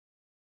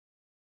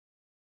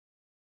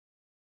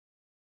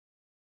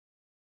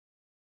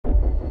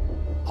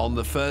On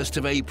the 1st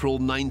of April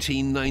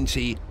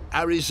 1990,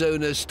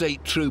 Arizona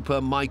State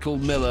Trooper Michael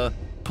Miller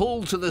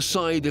pulled to the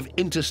side of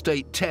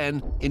Interstate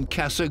 10 in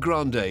Casa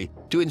Grande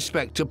to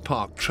inspect a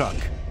parked truck.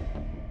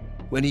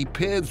 When he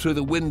peered through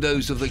the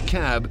windows of the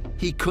cab,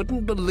 he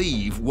couldn't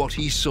believe what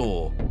he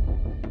saw.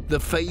 The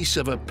face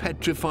of a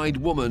petrified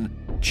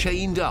woman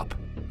chained up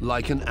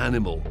like an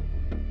animal.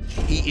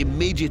 He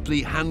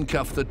immediately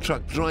handcuffed the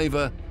truck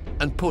driver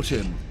and put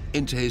him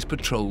into his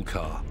patrol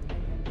car.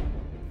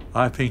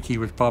 I think he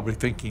was probably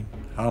thinking,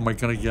 how am I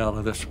going to get out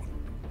of this one?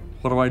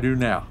 What do I do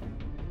now?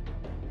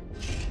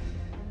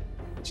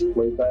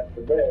 Way back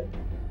to bed,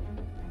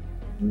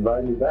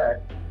 invite me back.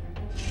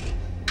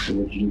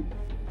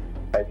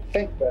 I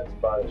think that's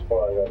about as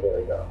far as I've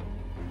ever gone.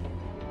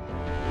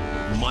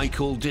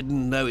 Michael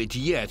didn't know it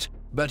yet,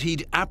 but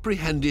he'd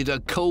apprehended a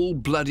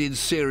cold-blooded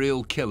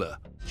serial killer,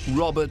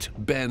 Robert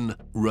Ben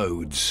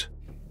Rhoades.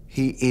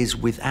 He is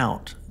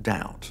without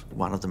doubt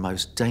one of the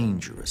most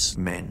dangerous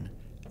men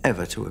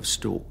ever to have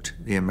stalked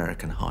the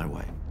American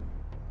highway.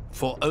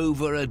 For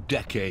over a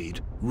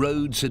decade,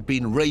 Rhoades had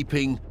been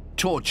raping,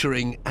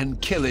 torturing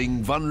and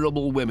killing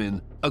vulnerable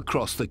women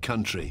across the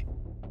country.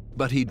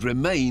 But he'd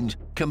remained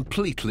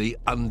completely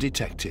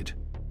undetected.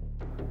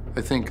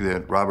 I think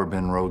that Robert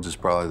Ben Rhoades is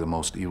probably the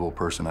most evil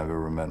person I've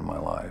ever met in my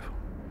life.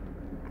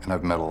 And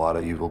I've met a lot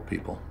of evil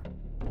people.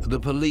 The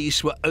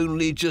police were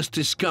only just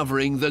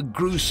discovering the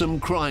gruesome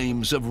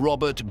crimes of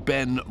Robert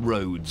Ben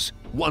Rhoades,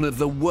 one of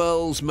the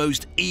world's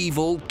most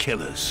evil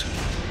killers.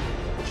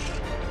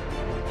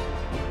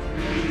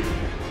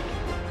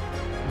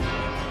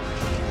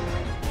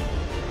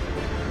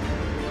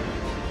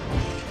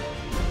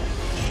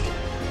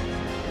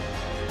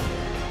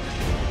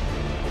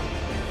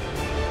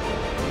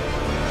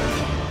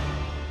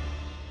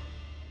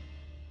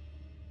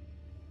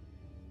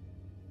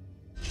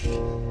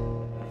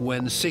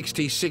 When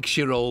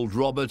 66-year-old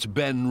Robert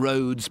Ben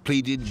Rhoades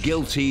pleaded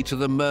guilty to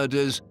the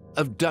murders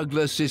of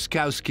Douglas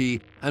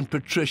Iskowski and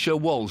Patricia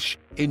Walsh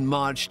in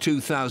March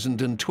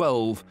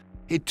 2012,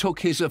 it took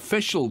his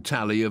official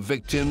tally of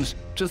victims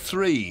to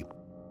 3.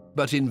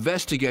 But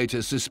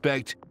investigators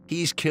suspect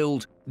he's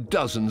killed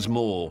dozens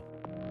more.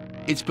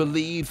 It's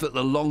believed that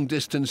the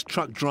long-distance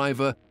truck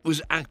driver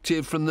was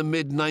active from the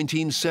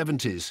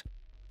mid-1970s,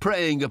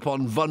 preying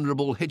upon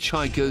vulnerable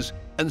hitchhikers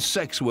and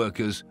sex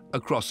workers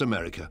across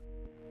America.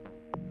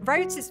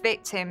 Rhoades'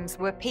 victims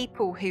were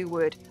people who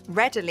would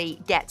readily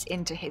get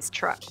into his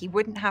truck. He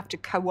wouldn't have to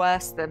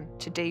coerce them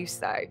to do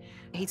so.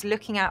 He's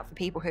looking out for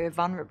people who are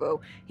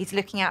vulnerable. He's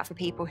looking out for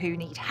people who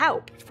need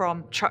help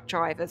from truck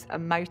drivers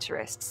and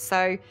motorists.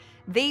 So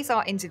these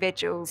are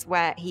individuals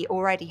where he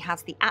already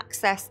has the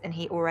access and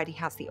he already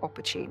has the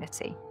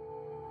opportunity.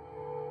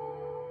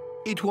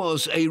 It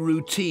was a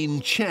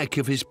routine check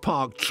of his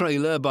parked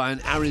trailer by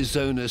an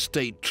Arizona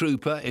state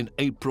trooper in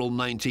April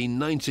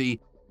 1990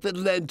 that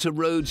led to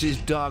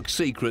Rhoades' dark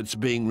secrets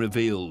being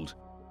revealed.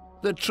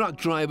 The truck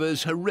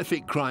driver's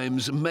horrific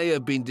crimes may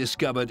have been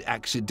discovered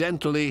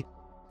accidentally,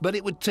 but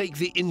it would take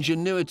the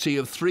ingenuity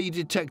of 3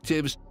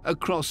 detectives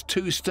across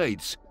 2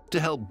 states to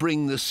help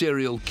bring the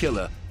serial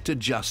killer to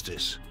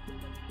justice.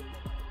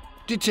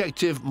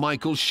 Detective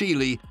Michael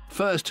Sheely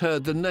first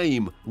heard the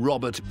name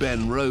Robert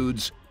Ben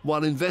Rhoades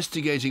while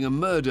investigating a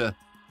murder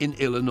in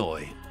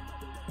Illinois.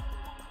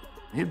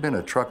 He'd been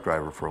a truck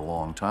driver for a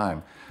long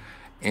time,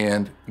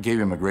 and gave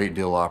him a great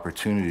deal of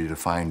opportunity to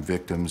find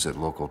victims at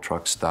local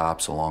truck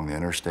stops along the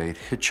interstate,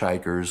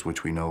 hitchhikers,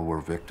 which we know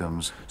were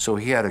victims. So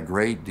he had a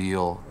great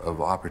deal of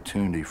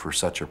opportunity for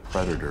such a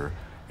predator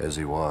as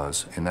he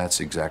was, and that's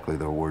exactly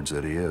the words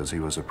that he is.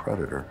 He was a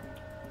predator.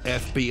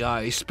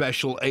 FBI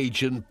Special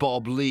Agent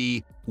Bob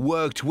Lee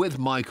worked with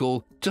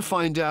Michael to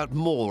find out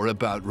more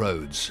about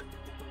Rhoades.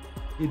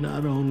 He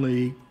not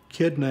only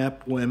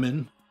kidnapped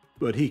women,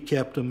 but he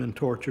kept them and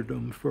tortured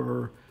them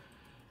for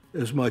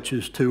as much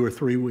as 2 or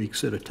 3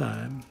 weeks at a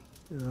time.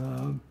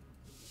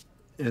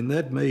 And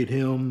that made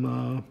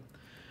him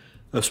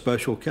a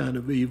special kind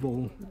of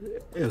evil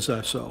as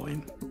I saw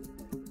him.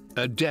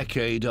 A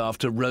decade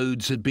after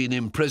Rhoades had been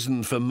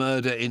imprisoned for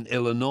murder in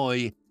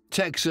Illinois,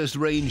 Texas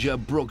Ranger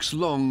Brooks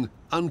Long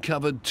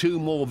uncovered 2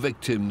 more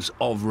victims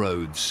of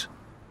Rhoades.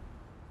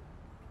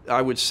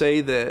 I would say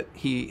that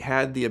he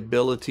had the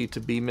ability to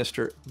be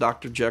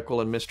Dr.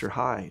 Jekyll and Mr.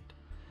 Hyde.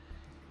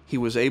 He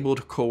was able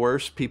to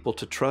coerce people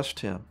to trust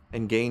him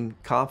and gain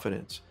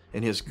confidence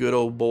in his good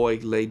old boy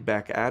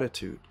laid-back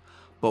attitude.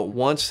 But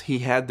once he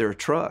had their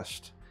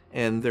trust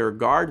and their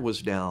guard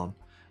was down,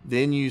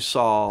 then you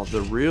saw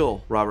the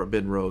real Robert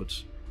Ben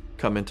Rhoades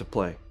come into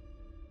play.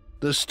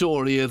 The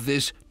story of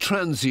this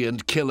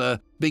transient killer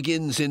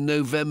begins in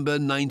November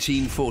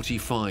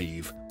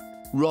 1945.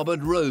 Robert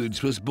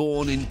Rhoades was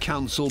born in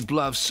Council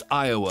Bluffs,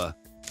 Iowa.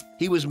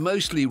 He was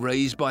mostly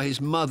raised by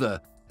his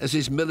mother, as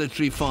his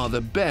military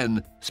father,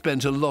 Ben,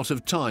 spent a lot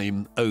of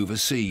time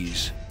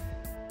overseas.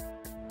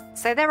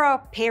 So there are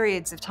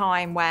periods of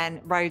time when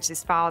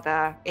Rhoades'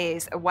 father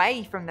is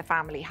away from the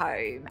family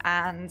home,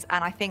 and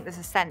I think there's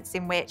a sense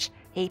in which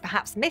He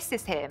perhaps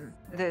misses him.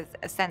 There's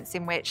a sense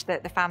in which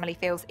that the family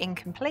feels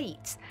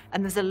incomplete,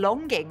 and there's a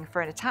longing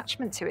for an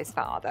attachment to his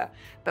father.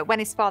 But when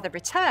his father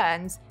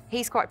returns,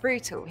 he's quite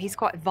brutal. He's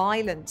quite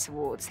violent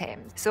towards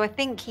him. So I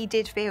think he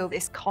did feel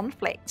this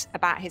conflict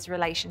about his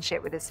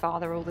relationship with his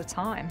father all the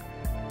time.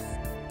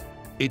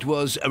 It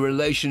was a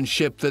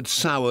relationship that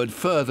soured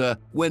further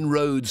when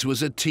Rhoades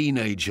was a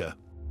teenager.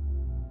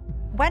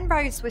 When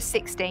Rhoades was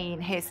 16,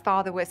 his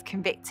father was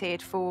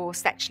convicted for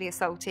sexually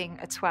assaulting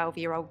a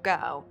 12-year-old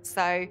girl.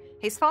 So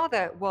his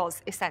father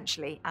was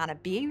essentially an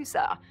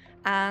abuser.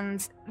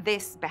 And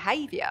this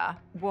behaviour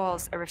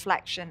was a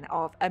reflection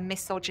of a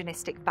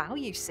misogynistic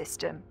value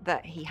system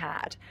that he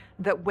had,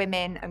 that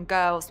women and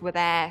girls were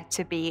there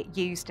to be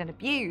used and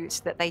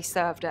abused, that they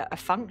served a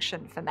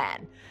function for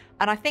men.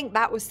 And I think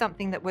that was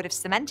something that would have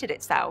cemented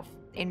itself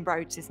in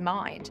Rhoades'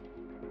 mind.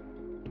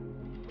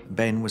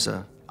 Ben was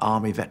an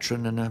army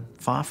veteran and a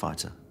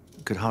firefighter.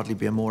 Could hardly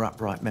be a more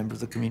upright member of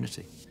the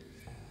community.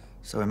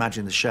 So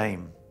imagine the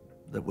shame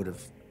that would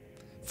have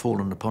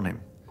fallen upon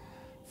him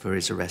for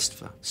his arrest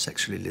for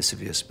sexually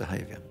lascivious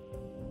behaviour.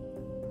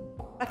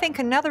 I think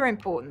another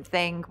important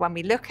thing when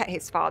we look at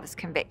his father's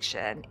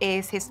conviction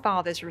is his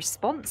father's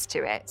response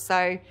to it.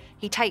 So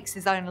he takes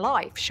his own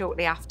life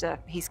shortly after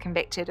he's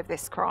convicted of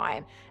this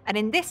crime. And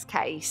in this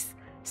case,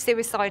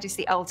 suicide is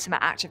the ultimate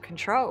act of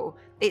control.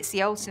 It's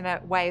the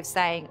ultimate way of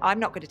saying, I'm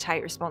not going to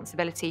take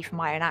responsibility for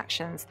my own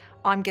actions.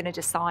 I'm going to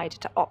decide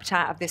to opt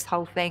out of this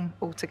whole thing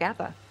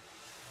altogether.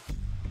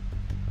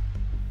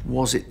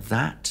 Was it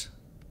that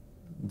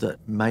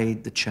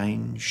made the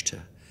change to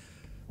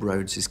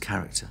Rhoades'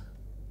 character?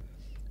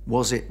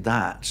 Was it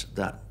that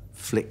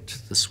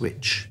flicked the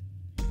switch?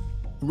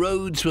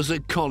 Rhoades was a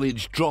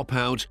college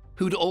dropout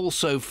who'd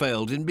also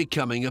failed in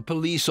becoming a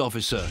police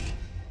officer.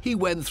 He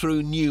went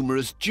through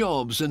numerous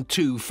jobs and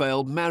 2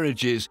 failed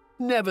marriages,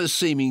 never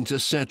seeming to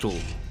settle.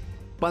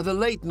 By the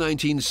late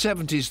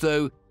 1970s,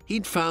 though,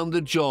 he'd found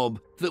the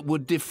job that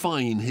would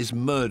define his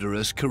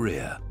murderous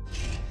career.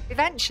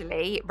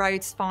 Eventually,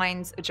 Rhoades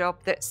finds a job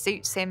that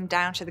suits him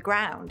down to the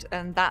ground,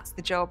 and that's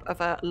the job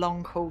of a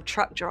long-haul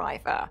truck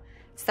driver.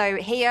 So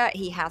here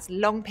he has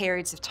long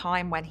periods of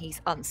time when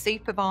he's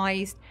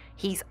unsupervised,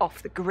 he's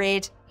off the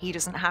grid, he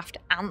doesn't have to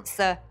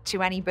answer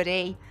to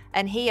anybody,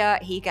 and here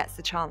he gets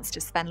the chance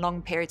to spend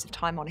long periods of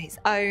time on his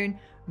own,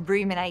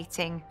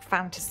 ruminating,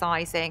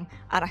 fantasizing,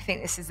 and I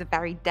think this is a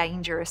very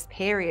dangerous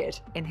period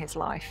in his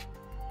life.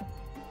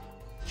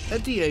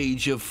 At the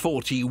age of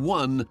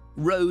 41,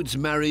 Rhoades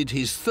married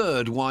his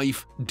 3rd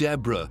wife,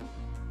 Deborah.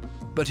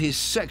 But his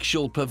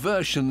sexual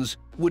perversions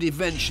would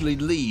eventually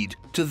lead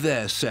to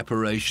their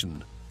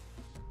separation.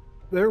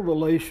 Their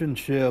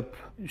relationship,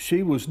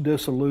 she was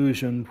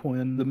disillusioned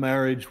when the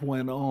marriage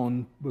went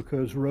on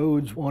because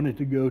Rhoades wanted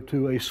to go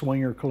to a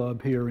swinger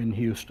club here in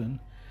Houston.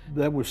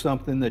 That was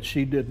something that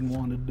she didn't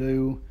want to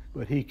do,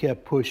 but he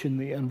kept pushing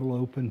the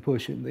envelope and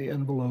pushing the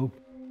envelope.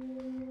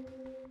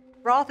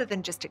 Rather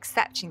than just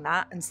accepting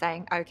that and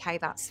saying, okay,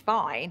 that's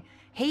fine,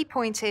 he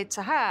pointed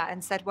to her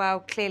and said,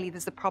 well, clearly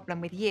there's a problem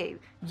with you.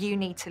 You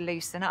need to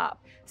loosen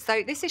up.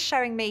 So this is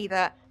showing me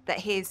that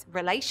his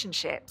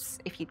relationships,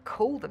 if you'd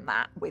call them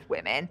that, with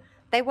women,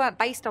 they weren't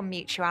based on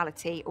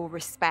mutuality or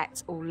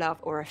respect or love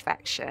or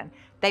affection.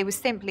 They were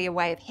simply a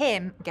way of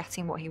him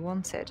getting what he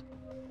wanted.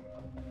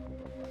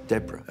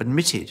 Deborah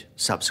admitted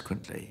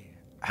subsequently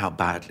how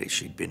badly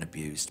she'd been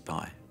abused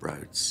by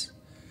Rhoades,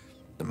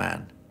 the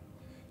man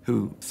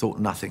who thought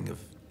nothing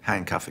of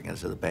handcuffing her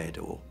to the bed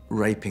or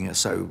raping her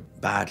so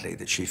badly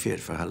that she feared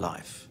for her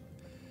life.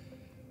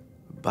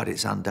 But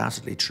it's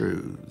undoubtedly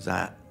true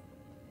that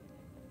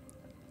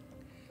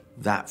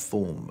that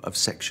form of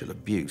sexual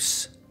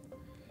abuse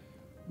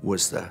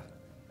was the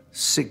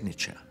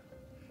signature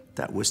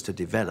that was to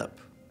develop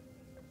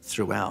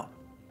throughout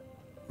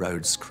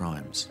Rhoades'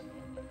 crimes.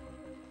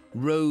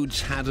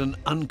 Rhoades had an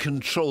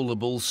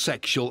uncontrollable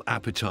sexual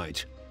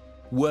appetite.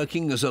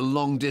 Working as a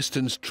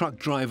long-distance truck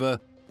driver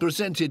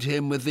presented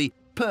him with the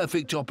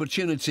perfect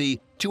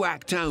opportunity to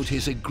act out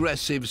his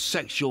aggressive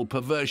sexual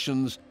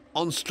perversions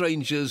on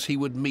strangers he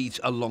would meet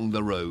along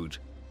the road,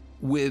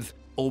 with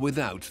or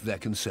without their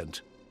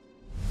consent.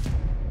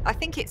 I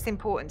think it's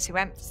important to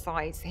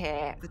emphasise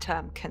here the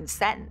term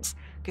consent,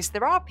 because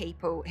there are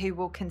people who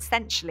will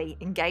consensually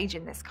engage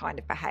in this kind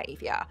of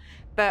behaviour.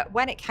 But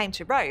when it came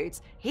to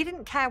Rhoades, he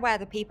didn't care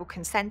whether people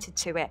consented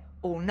to it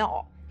or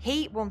not.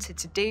 He wanted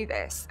to do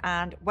this,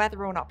 and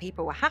whether or not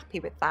people were happy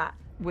with that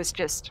was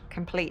just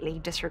completely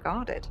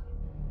disregarded.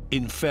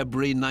 In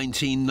February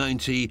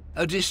 1990,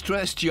 a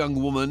distressed young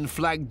woman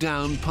flagged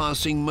down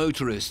passing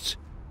motorists.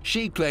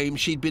 She claimed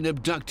she'd been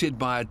abducted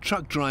by a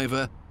truck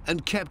driver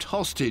and kept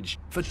hostage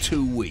for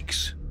 2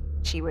 weeks.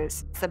 She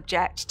was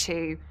subject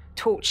to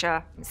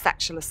torture,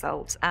 sexual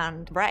assault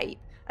and rape,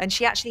 and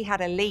she actually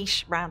had a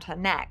leash round her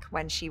neck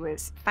when she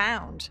was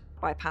found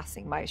by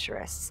passing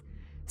motorists.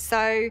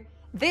 So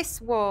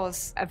this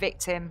was a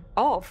victim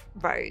of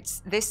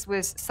Rhoades. This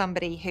was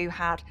somebody who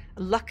had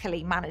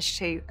luckily managed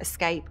to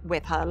escape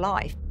with her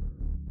life.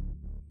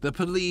 The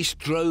police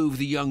drove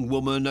the young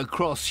woman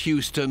across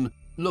Houston,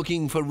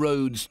 looking for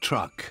Rhoades'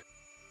 truck.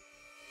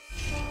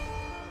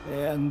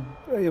 And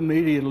they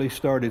immediately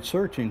started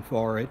searching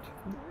for it,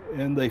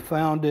 and they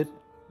found it,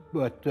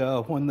 but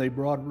when they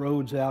brought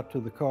Rhoades out to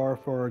the car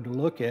for her to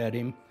look at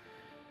him,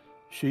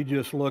 she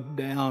just looked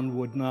down,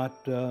 would not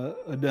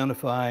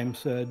identify him,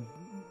 said,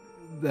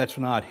 "That's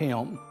not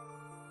him."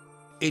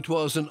 It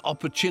was an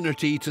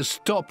opportunity to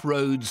stop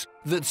Rhoades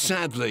that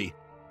sadly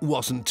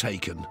wasn't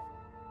taken.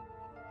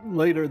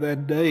 Later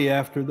that day,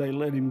 after they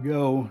let him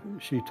go,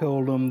 she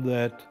told them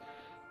that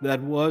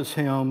that was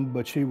him,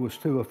 but she was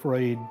too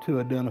afraid to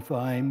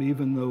identify him,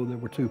 even though there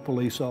were two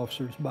police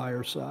officers by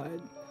her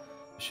side.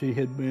 She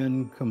had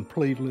been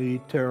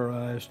completely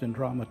terrorized and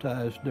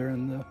traumatized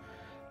during the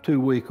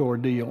 2-week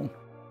ordeal.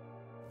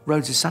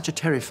 Rhoades is such a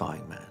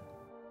terrifying man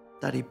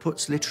that he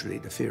puts literally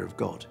the fear of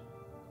God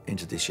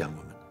into this young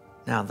woman.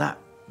 Now that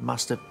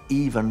must have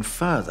even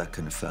further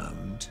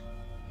confirmed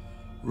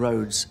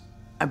Rhoades'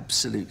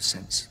 absolute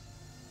sense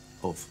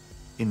of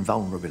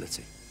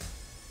invulnerability.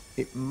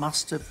 It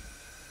must have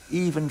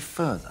even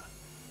further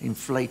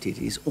inflated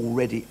his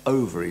already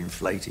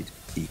overinflated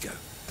ego.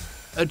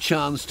 A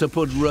chance to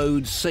put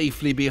Rhoades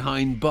safely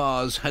behind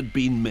bars had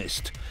been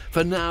missed.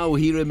 For now,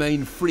 he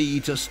remained free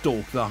to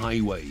stalk the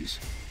highways.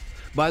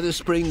 By the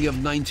spring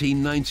of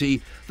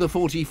 1990, the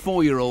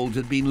 44-year-old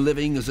had been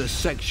living as a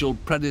sexual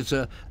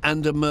predator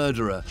and a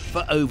murderer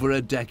for over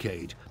a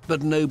decade,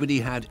 but nobody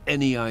had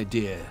any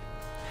idea.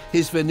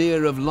 His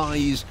veneer of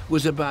lies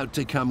was about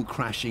to come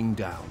crashing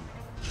down.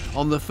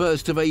 On the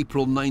 1st of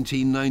April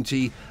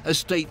 1990, a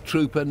state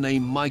trooper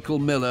named Michael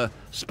Miller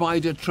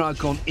spied a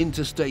truck on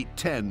Interstate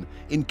 10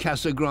 in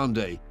Casa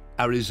Grande,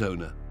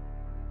 Arizona.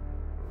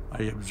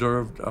 I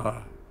observed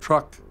a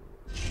truck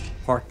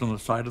parked on the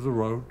side of the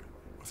road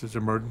with his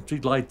emergency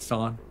lights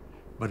on,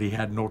 but he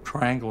had no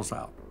triangles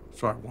out.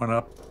 So I went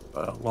up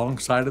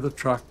alongside of the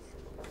truck,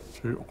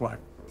 I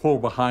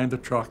pulled behind the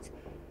truck,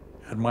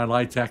 had my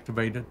lights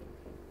activated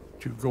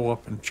to go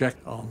up and check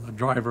on the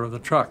driver of the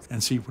truck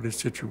and see what his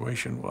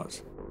situation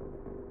was.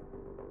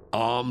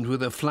 Armed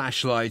with a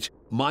flashlight,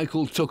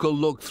 Michael took a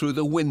look through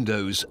the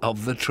windows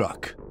of the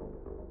truck.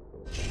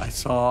 I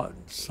saw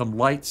some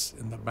lights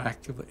in the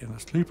back of in the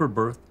sleeper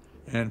berth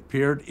and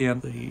peered in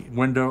the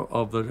window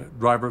of the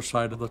driver's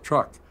side of the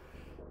truck.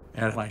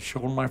 And I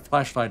shone my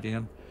flashlight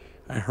in.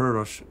 I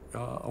heard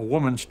a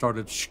woman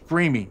started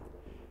screaming.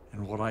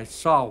 And what I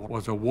saw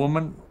was a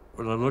woman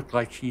that looked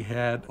like she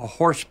had a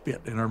horse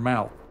bit in her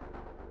mouth.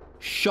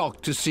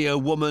 Shocked to see a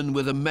woman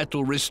with a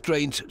metal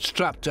restraint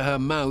strapped to her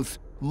mouth,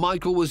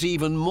 Michael was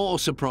even more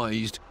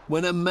surprised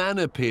when a man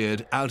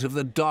appeared out of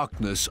the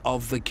darkness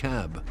of the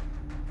cab.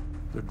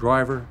 The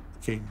driver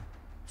came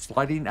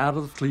sliding out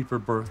of the sleeper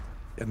berth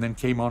and then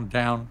came on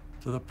down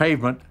to the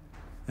pavement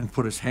and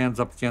put his hands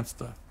up against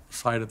the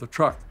side of the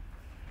truck.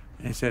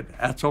 And he said,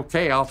 "That's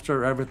okay,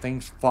 officer,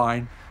 everything's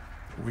fine.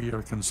 We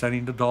are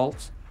consenting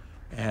adults."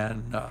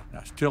 And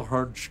I still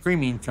heard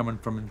screaming coming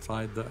from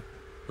inside the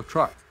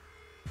truck.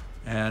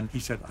 And he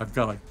said, "I've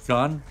got a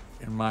gun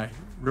in my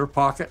rear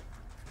pocket."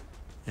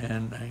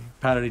 And I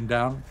patted him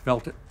down,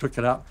 felt it, took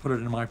it out, put it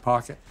in my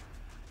pocket,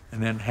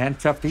 and then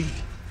handcuffed him,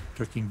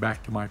 took him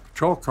back to my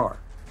patrol car.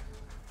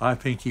 I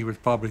think he was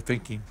probably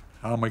thinking,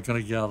 how am I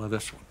going to get out of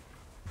this one?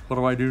 What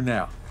do I do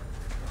now?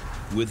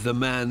 With the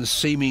man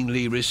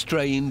seemingly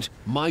restrained,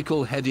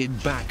 Michael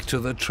headed back to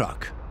the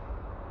truck.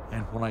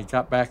 And when I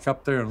got back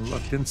up there and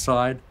looked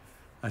inside,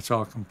 I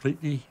saw a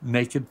completely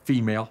naked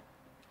female.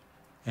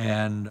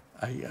 And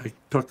I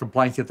took a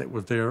blanket that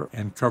was there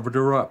and covered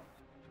her up.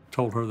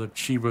 Told her that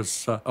she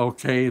was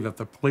okay, that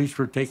the police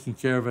were taking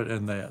care of it,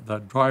 and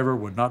the driver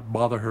would not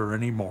bother her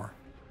anymore.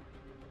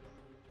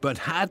 But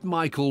had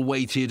Michael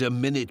waited a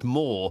minute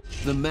more,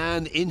 the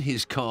man in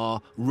his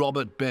car,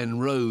 Robert Ben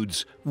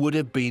Rhoades, would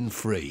have been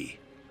free.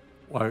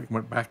 Well, I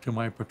went back to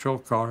my patrol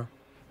car,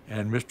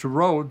 and Mr.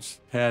 Rhoades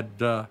had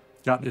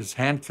got his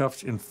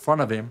handcuffs in front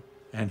of him,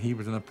 and he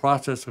was in the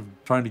process of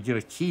trying to get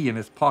a key in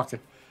his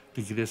pocket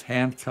to get his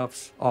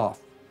handcuffs off.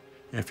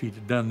 If he'd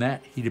have done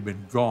that, he'd have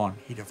been gone.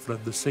 He'd have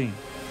fled the scene.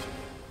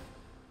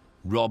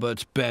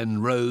 Robert Ben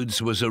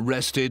Rhoades was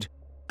arrested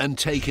and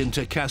taken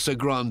to Casa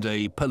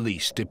Grande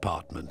Police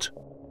Department.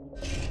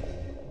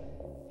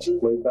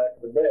 Way back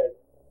to bed.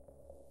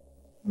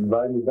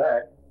 Invite me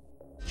back.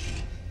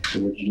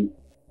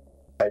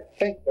 I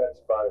think that's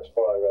about as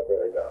far as I've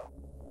ever gone.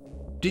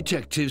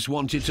 Detectives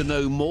wanted to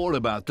know more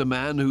about the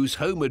man whose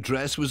home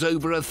address was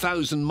over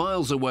 1,000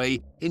 miles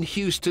away in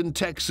Houston,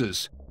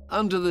 Texas,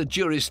 under the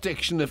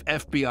jurisdiction of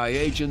FBI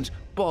agent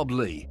Bob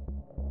Lee.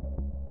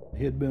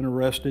 He had been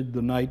arrested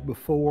the night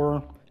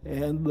before,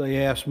 and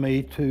they asked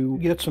me to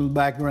get some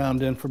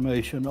background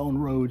information on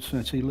Rhoades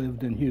since he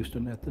lived in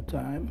Houston at the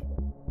time.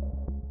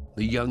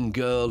 The young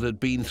girl had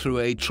been through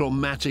a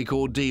traumatic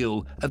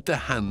ordeal at the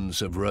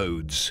hands of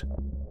Rhoades.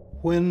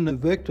 When the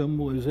victim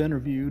was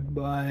interviewed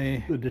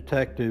by the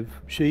detective,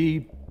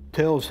 she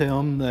tells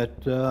him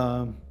that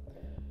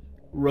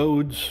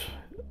Rhoades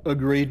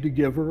agreed to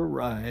give her a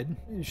ride.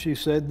 She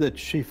said that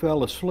she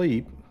fell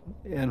asleep,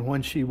 and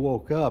when she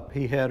woke up,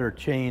 he had her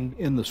chained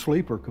in the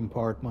sleeper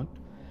compartment,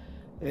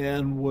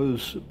 and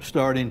was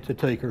starting to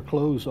take her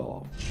clothes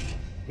off.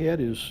 He had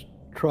his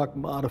truck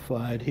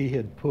modified. He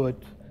had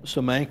put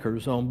some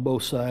anchors on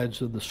both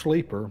sides of the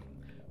sleeper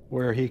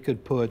where he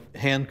could put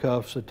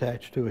handcuffs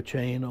attached to a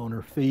chain on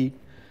her feet,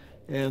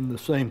 and the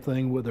same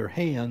thing with her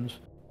hands.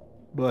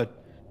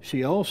 But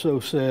she also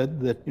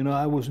said that, you know,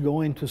 I was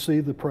going to see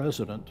the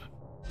president.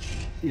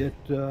 It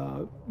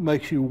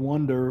makes you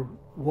wonder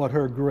what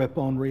her grip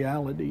on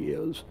reality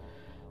is.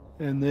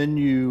 And then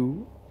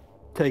you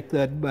take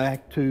that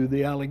back to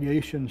the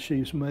allegations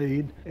she's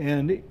made,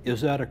 and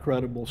is that a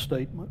credible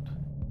statement?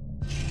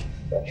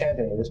 I can't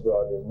tell you, this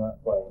broad is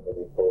not playing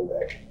really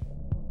fullback.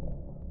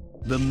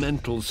 The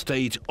mental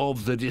state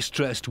of the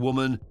distressed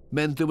woman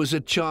meant there was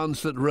a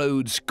chance that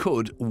Rhoades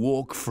could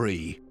walk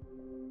free.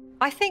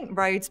 I think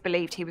Rhoades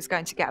believed he was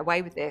going to get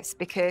away with this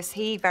because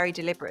he very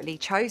deliberately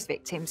chose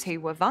victims who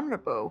were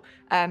vulnerable.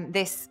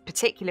 This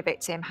particular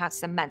victim had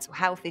some mental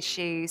health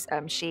issues.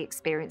 She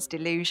experienced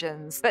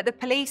delusions. But the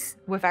police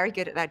were very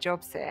good at their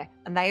jobs here,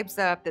 and they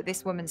observed that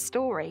this woman's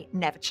story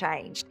never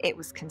changed. It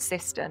was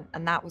consistent,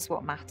 and that was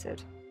what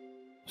mattered.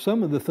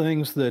 Some of the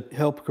things that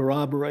helped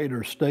corroborate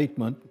her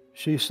statement,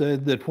 she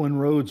said that when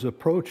Rhoades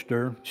approached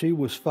her, she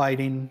was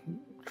fighting,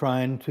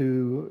 trying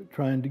to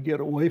get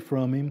away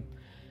from him,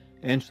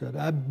 and said,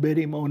 I bit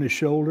him on his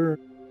shoulder.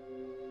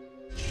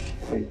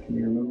 Hey, can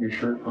you remove your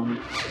shirt from me?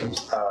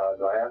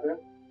 Do I have to?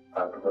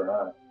 I prefer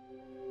not.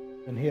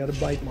 And he had a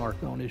bite mark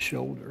on his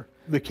shoulder.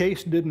 The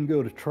case didn't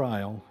go to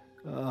trial.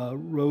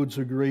 Rhoades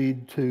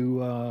agreed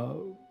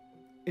to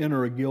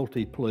enter a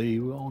guilty plea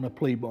on a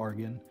plea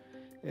bargain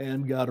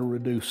and got a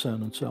reduced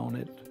sentence on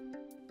it.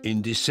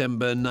 In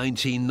December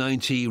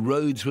 1990,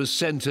 Rhoades was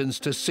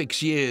sentenced to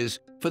 6 years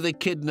for the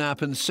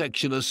kidnap and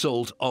sexual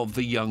assault of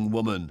the young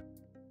woman.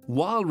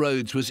 While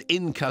Rhoades was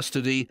in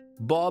custody,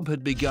 Bob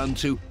had begun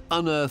to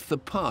unearth the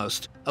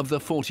past of the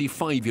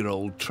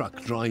 45-year-old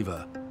truck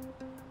driver.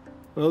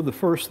 Well, the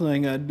first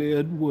thing I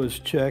did was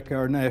check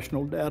our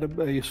national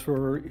database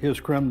for his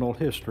criminal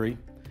history,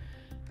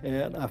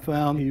 and I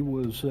found he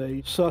was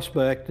a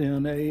suspect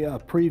in a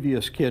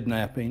previous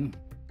kidnapping.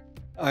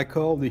 I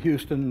called the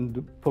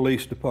Houston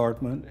Police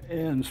Department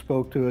and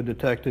spoke to a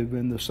detective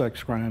in the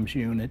sex crimes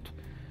unit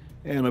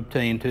and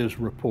obtained his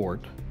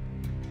report.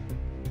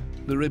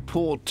 The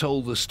report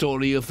told the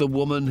story of the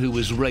woman who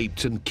was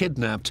raped and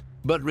kidnapped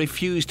but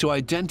refused to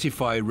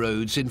identify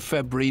Rhoades in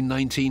February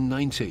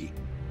 1990.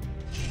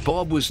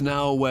 Bob was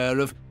now aware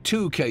of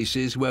 2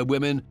 cases where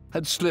women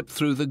had slipped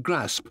through the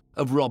grasp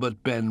of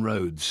Robert Ben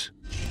Rhoades.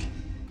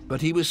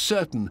 But he was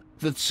certain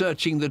that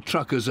searching the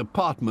trucker's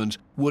apartment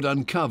would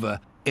uncover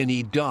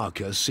any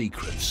darker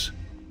secrets.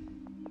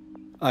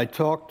 I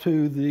talked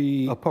to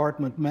the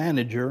apartment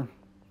manager.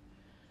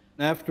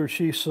 After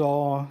she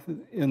saw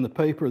in the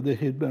paper that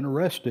he'd been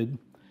arrested,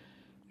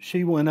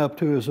 she went up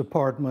to his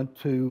apartment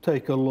to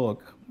take a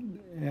look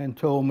and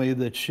told me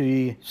that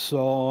she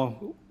saw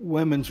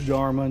women's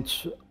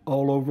garments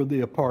all over the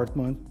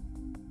apartment.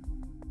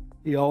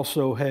 He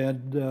also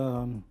had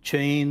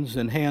chains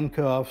and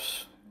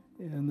handcuffs,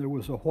 and there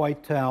was a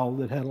white towel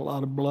that had a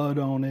lot of blood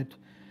on it.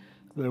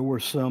 There were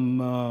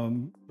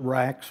some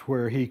racks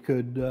where he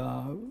could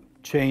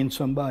chain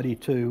somebody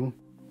to.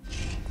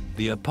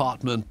 The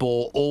apartment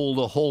bore all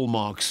the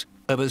hallmarks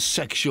of a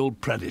sexual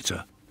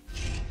predator.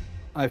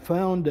 I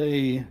found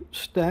a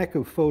stack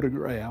of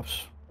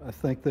photographs. I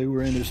think they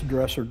were in his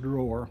dresser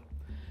drawer.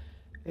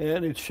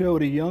 And it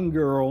showed a young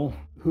girl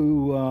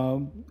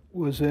who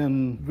was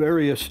in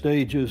various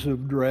stages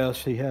of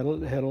dress. He had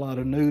a lot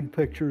of nude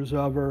pictures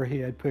of her. He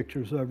had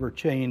pictures of her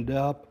chained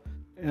up.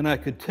 And I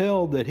could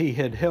tell that he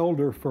had held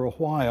her for a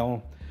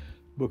while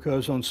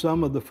because on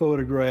some of the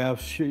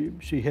photographs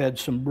she had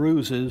some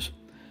bruises,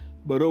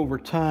 but over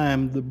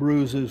time the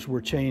bruises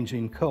were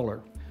changing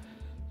color.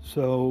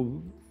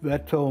 So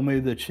that told me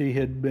that she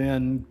had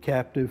been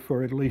captive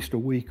for at least a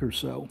week or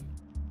so.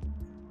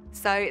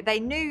 So they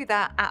knew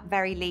that at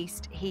very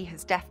least he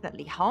has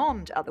definitely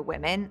harmed other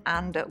women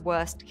and at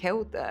worst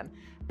killed them.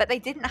 But they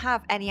didn't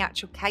have any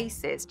actual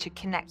cases to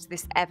connect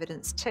this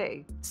evidence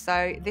to.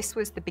 So this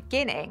was the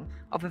beginning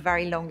of a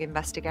very long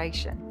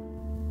investigation.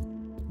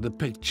 The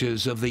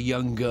pictures of the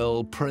young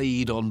girl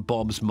preyed on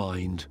Bob's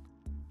mind.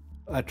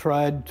 I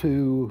tried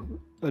to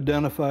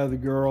identify the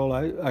girl.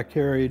 I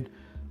carried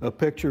a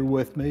picture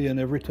with me, and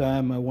every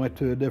time I went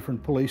to a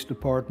different police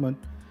department,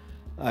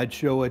 I'd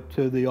show it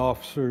to the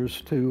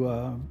officers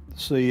to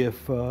see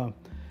if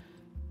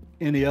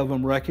any of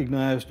them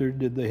recognized her.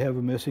 Did they have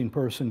a missing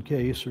person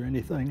case or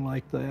anything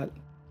like that?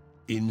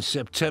 In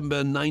September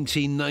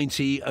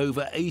 1990,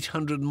 over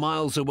 800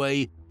 miles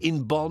away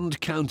in Bond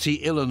County,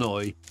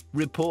 Illinois,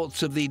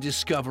 reports of the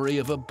discovery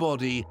of a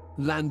body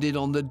landed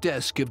on the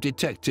desk of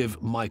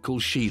Detective Michael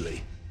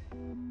Sheely.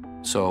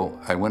 So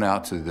I went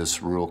out to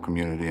this rural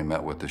community and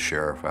met with the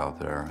sheriff out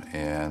there,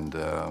 and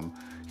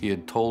he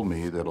had told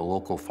me that a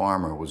local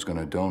farmer was going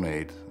to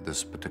donate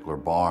this particular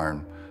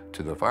barn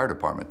to the fire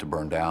department to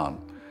burn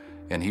down.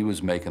 And he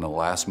was making a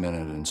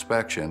last-minute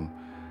inspection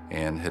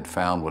and had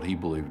found what he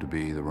believed to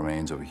be the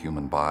remains of a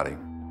human body.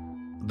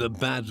 The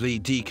badly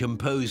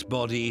decomposed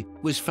body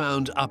was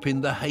found up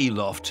in the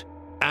hayloft,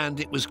 and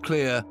it was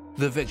clear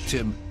the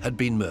victim had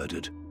been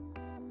murdered.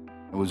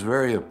 It was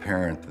very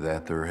apparent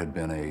that there had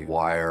been a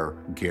wire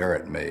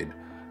garrote made,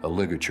 a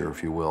ligature,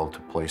 if you will, to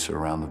place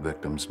around the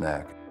victim's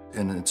neck.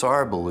 And it's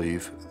our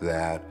belief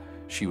that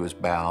she was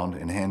bound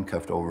and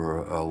handcuffed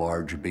over a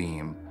large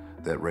beam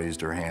that raised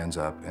her hands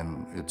up,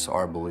 and it's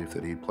our belief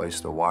that he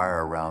placed a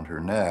wire around her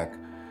neck,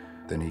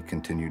 then he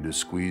continued to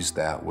squeeze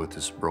that with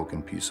this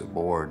broken piece of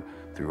board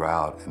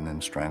throughout and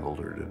then strangled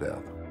her to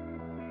death.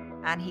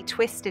 And he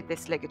twisted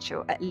this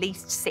ligature at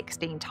least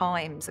 16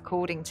 times,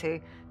 according to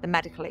the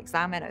medical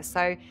examiner.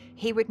 So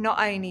he would not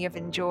only have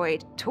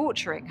enjoyed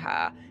torturing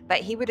her, but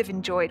he would have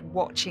enjoyed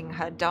watching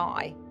her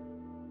die.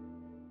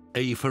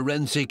 A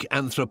forensic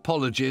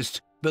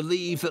anthropologist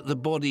believed that the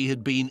body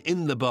had been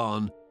in the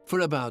barn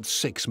for about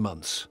 6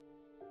 months.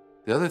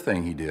 The other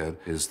thing he did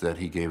is that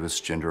he gave us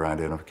gender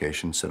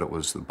identification, said it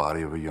was the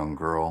body of a young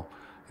girl.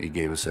 He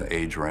gave us an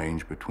age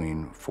range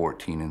between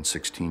 14 and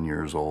 16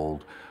 years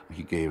old.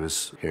 He gave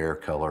us hair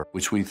color,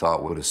 which we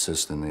thought would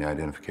assist in the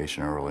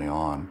identification early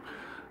on.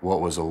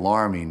 What was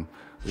alarming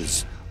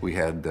is we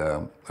had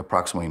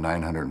approximately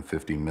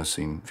 950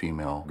 missing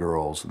female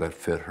girls that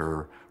fit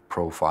her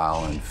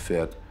profile and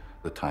fit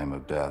the time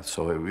of death.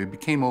 So it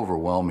became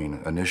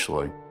overwhelming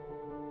initially.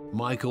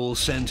 Michael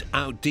sent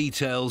out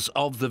details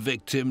of the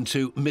victim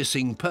to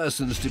missing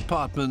persons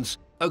departments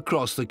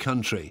across the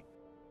country.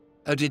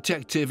 A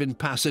detective in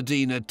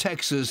Pasadena,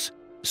 Texas,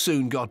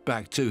 soon got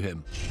back to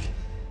him.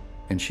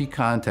 And she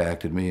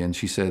contacted me and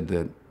she said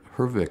that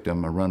her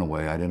victim, a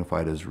runaway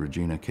identified as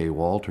Regina K.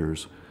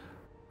 Walters,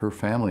 her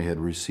family had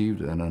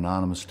received an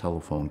anonymous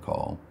telephone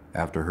call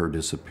after her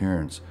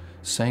disappearance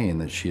saying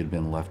that she had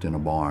been left in a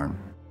barn.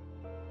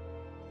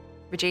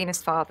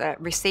 Regina's father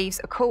receives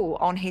a call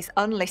on his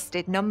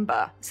unlisted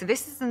number. So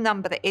this is a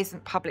number that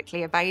isn't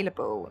publicly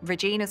available.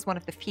 Regina's one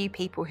of the few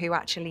people who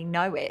actually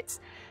know it.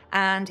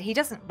 And he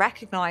doesn't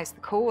recognize the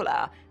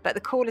caller, but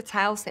the caller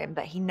tells him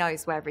that he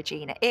knows where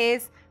Regina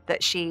is,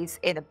 that she's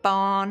in a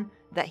barn,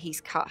 that he's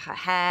cut her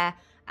hair.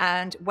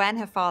 And when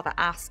her father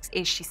asks,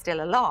 is she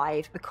still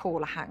alive, the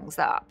caller hangs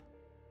up.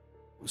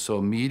 So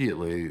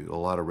immediately, a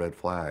lot of red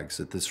flags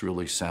that this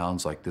really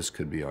sounds like this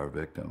could be our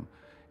victim.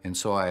 And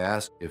so I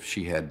asked if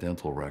she had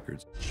dental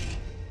records.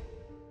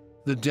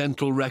 The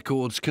dental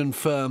records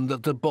confirmed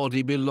that the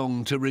body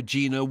belonged to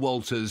Regina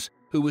Walters,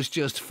 who was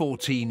just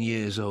 14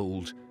 years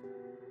old.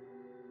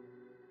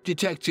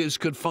 Detectives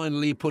could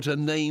finally put a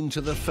name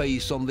to the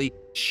face on the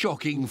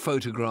shocking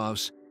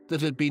photographs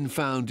that had been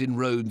found in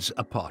Rhoades'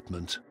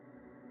 apartment.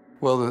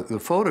 Well, the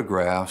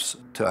photographs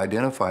to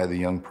identify the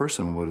young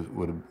person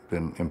would have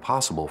been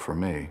impossible for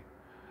me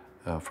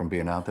from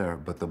being out there.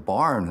 But the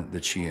barn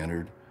that she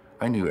entered,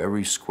 I knew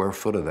every square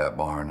foot of that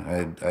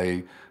barn.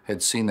 I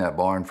had seen that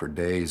barn for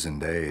days and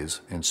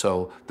days. And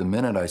so the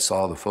minute I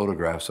saw the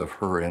photographs of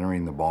her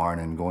entering the barn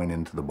and going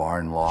into the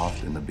barn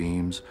loft and the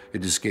beams,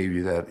 it just gave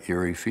you that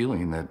eerie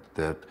feeling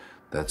that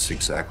that's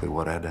exactly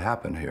what had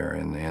happened here.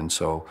 And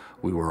so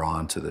we were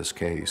on to this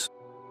case.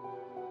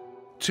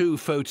 2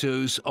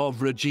 photos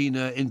of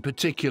Regina in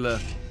particular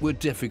were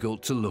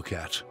difficult to look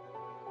at.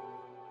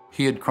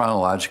 He had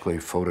chronologically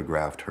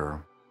photographed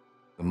her.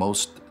 The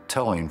most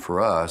telling for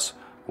us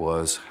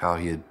was how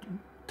he had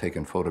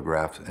taken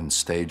photographs and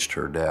staged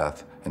her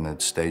death, and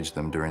had staged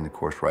them during the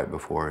course right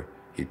before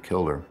he'd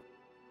killed her.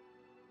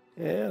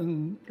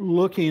 And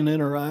looking in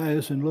her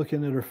eyes and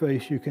looking at her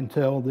face, you can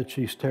tell that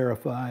she's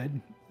terrified.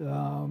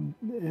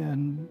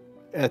 And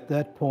at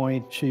that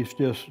point, she's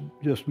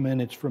just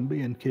minutes from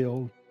being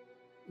killed.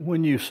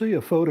 When you see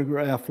a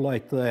photograph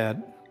like that,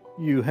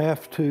 you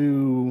have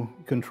to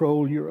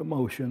control your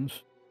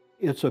emotions.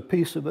 It's a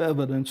piece of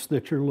evidence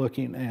that you're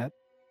looking at.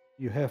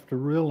 You have to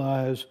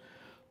realize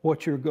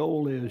what your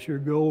goal is. Your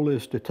goal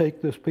is to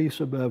take this piece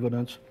of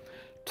evidence,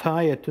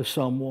 tie it to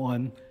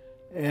someone,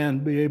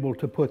 and be able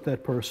to put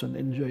that person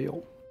in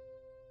jail.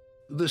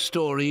 The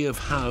story of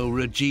how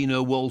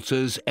Regina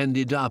Walters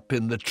ended up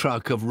in the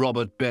truck of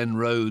Robert Ben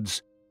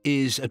Rhoades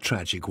is a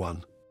tragic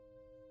one.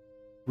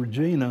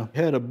 Regina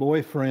had a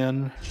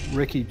boyfriend,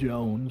 Ricky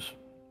Jones,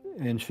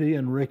 and she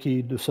and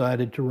Ricky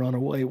decided to run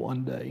away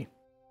one day.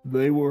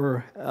 They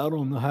were out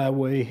on the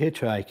highway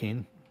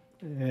hitchhiking,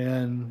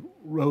 and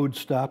Rhoades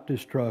stopped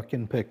his truck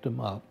and picked him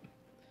up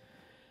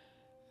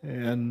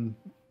and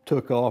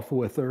took off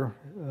with her,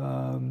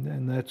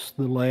 and that's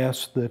the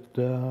last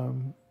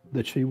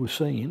that she was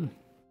seen.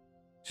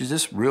 She's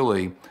just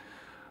really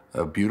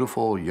a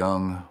beautiful,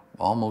 young,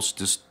 almost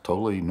just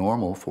totally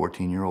normal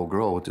 14-year-old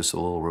girl with just a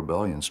little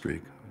rebellion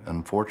streak.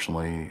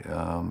 Unfortunately,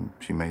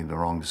 she made the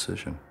wrong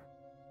decision.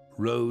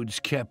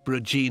 Rhoades kept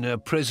Regina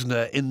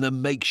prisoner in the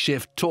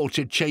makeshift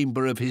torture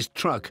chamber of his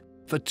truck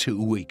for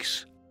 2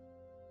 weeks.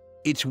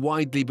 It's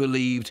widely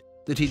believed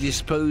that he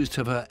disposed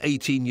of her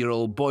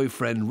 18-year-old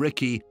boyfriend,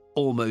 Ricky,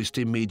 almost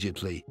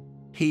immediately.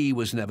 He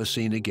was never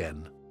seen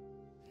again.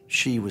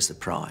 She was the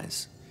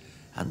prize,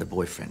 and the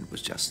boyfriend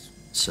was just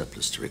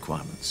surplus to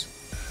requirements.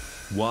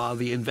 While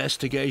the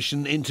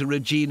investigation into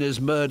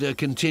Regina's murder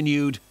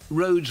continued,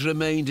 Rhoades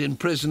remained in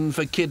prison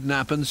for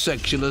kidnap and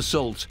sexual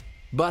assault.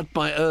 But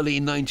by early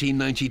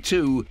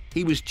 1992,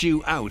 he was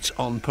due out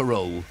on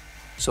parole.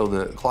 So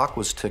the clock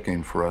was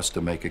ticking for us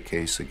to make a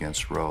case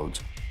against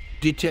Rhoades.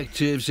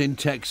 Detectives in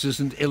Texas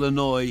and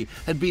Illinois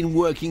had been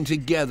working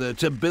together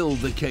to build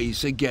the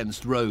case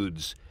against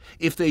Rhoades.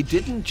 If they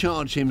didn't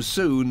charge him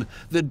soon,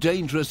 the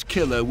dangerous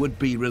killer would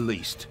be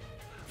released.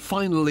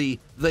 Finally,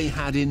 they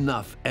had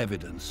enough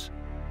evidence.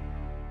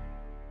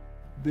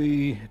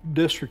 The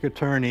district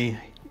attorney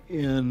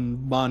in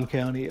Bond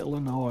County,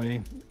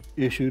 Illinois,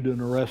 issued an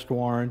arrest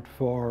warrant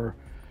for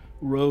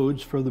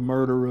Rhoades for the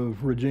murder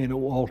of Regina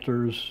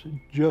Walters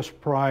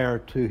just prior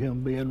to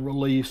him being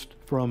released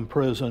from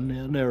prison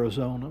in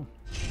Arizona.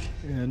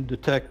 And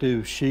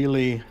Detective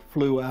Sheely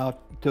flew out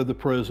to the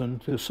prison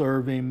to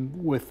serve him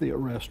with the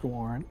arrest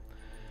warrant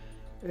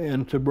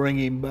and to bring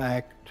him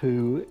back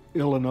to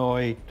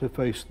Illinois to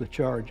face the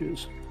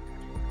charges.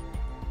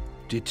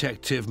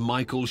 Detective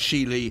Michael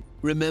Sheely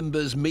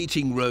remembers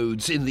meeting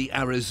Rhoades in the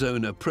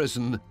Arizona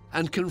prison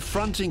and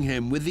confronting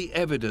him with the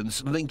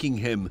evidence linking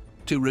him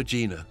to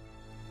Regina.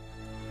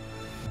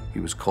 He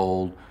was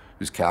cold, he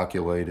was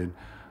calculated.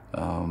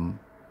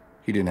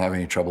 He didn't have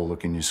any trouble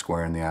looking you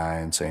square in the eye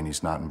and saying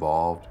he's not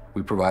involved.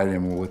 We provided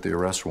him with the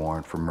arrest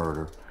warrant for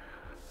murder.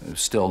 There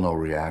was still no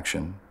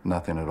reaction,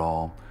 nothing at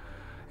all.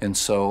 And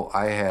so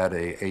I had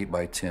a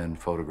 8x10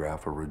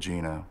 photograph of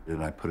Regina,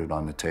 and I put it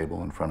on the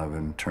table in front of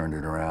him, turned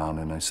it around,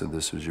 and I said,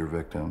 "This is your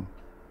victim."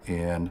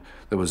 And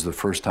that was the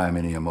first time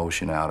any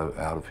emotion out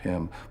of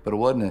him. But it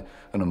wasn't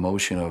an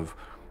emotion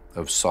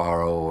of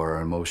sorrow or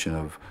an emotion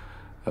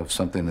of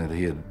something that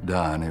he had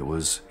done. He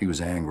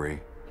was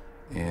angry.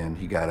 And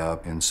he got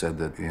up and said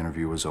that the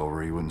interview was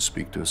over. He wouldn't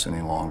speak to us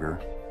any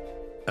longer.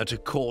 At a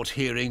court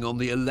hearing on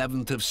the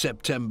 11th of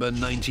September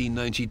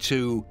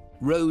 1992,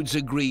 Rhoades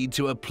agreed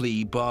to a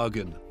plea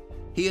bargain.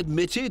 He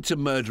admitted to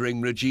murdering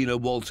Regina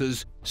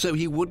Walters so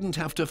he wouldn't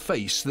have to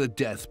face the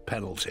death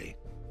penalty.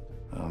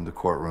 The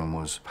courtroom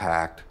was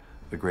packed,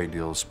 a great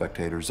deal of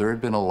spectators. There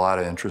had been a lot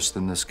of interest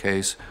in this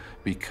case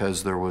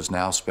because there was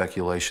now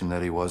speculation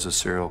that he was a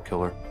serial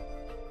killer.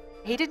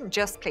 He didn't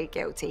just plead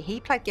guilty,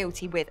 he pled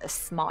guilty with a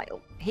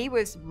smile. He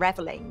was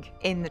reveling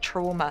in the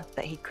trauma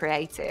that he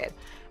created.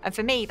 And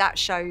for me, that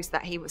shows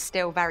that he was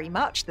still very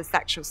much the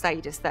sexual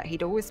sadist that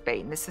he'd always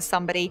been. This is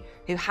somebody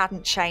who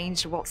hadn't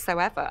changed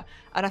whatsoever.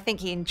 And I think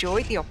he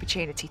enjoyed the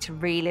opportunity to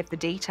relive the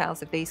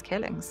details of these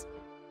killings.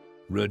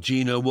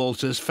 Regina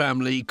Walters'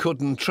 family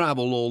couldn't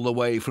travel all the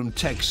way from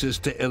Texas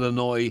to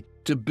Illinois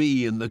to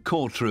be in the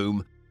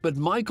courtroom, but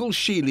Michael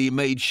Sheely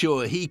made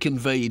sure he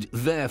conveyed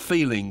their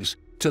feelings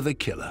to the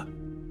killer.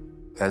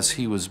 As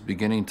he was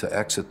beginning to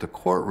exit the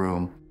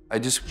courtroom, I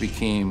just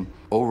became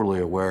overly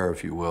aware,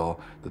 if you will,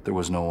 that there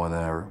was no one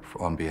there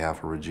on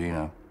behalf of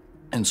Regina.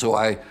 And so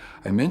I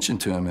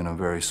mentioned to him in a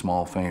very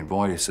small, faint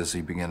voice as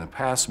he began to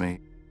pass me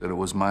that it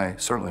was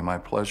certainly my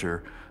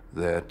pleasure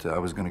that I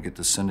was going to get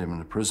to send him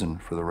into prison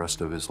for the rest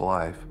of his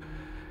life.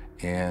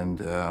 And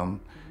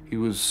he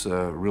was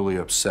really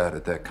upset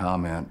at that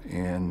comment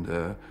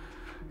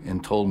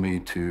and told me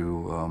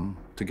to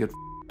get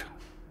f***ed.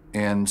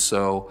 And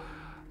so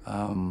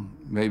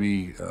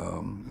maybe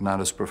not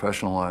as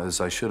professional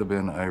as I should have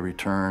been, I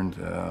returned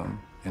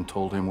and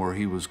told him where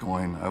he was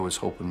going. I was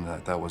hoping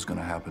that that was going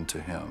to happen to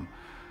him.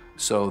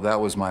 So that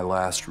was my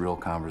last real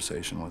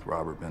conversation with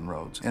Robert Ben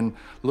Rhoades. And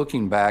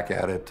looking back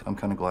at it, I'm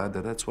kind of glad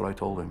that that's what I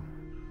told him.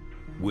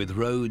 With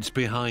Rhoades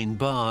behind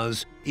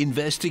bars,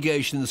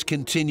 investigations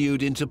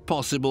continued into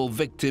possible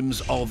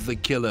victims of the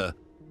killer.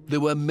 There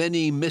were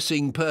many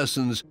missing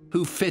persons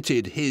who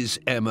fitted his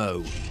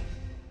MO.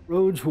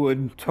 Rhoades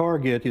would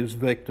target his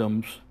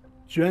victims,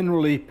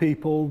 generally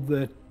people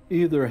that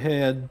either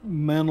had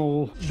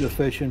mental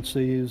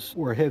deficiencies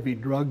or heavy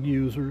drug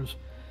users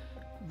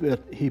that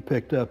he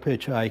picked up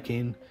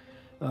hitchhiking.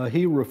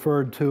 He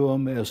referred to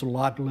them as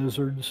lot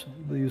lizards.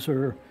 These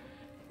are,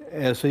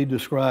 as he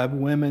described,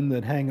 women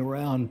that hang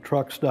around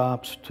truck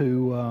stops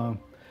to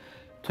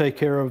take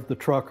care of the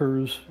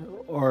truckers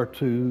or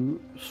to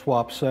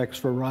swap sex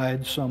for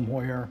rides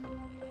somewhere.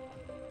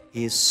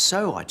 He is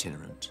so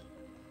itinerant.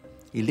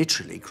 He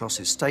literally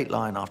crosses state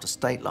line after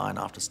state line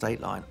after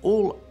state line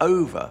all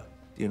over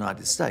the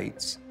United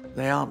States.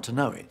 They aren't to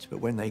know it, but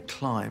when they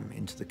climb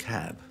into the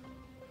cab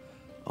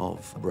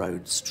of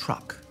Rhoades'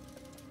 truck,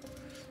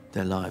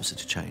 their lives are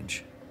to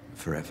change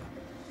forever.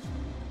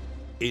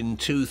 In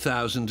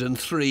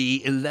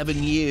 2003,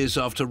 11 years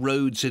after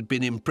Rhoades had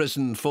been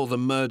imprisoned for the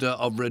murder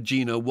of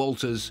Regina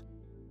Walters,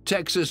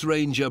 Texas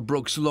Ranger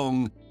Brooks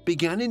Long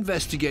began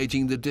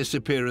investigating the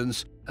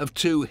disappearance of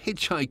two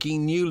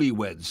hitchhiking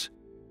newlyweds,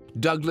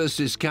 Douglas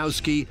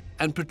Ziskowski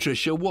and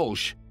Patricia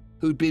Walsh,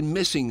 who'd been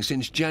missing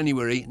since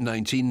January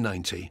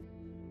 1990.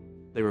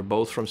 They were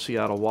both from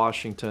Seattle,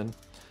 Washington.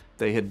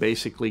 They had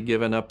basically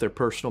given up their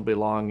personal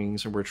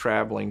belongings and were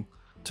traveling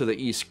to the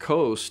East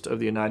Coast of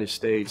the United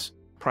States,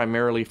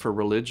 primarily for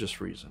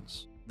religious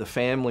reasons. The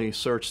family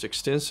searched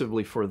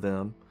extensively for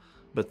them,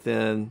 but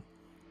then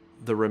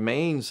The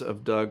remains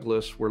of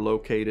Douglas were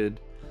located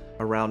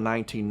around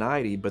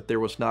 1990, but there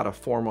was not a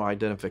formal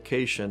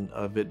identification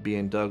of it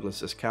being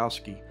Douglas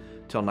Iskowski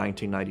till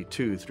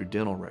 1992 through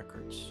dental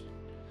records.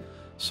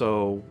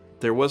 So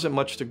there wasn't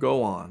much to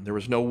go on. There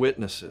was no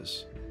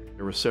witnesses.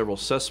 There were several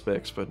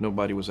suspects, but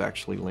nobody was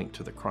actually linked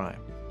to the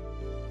crime.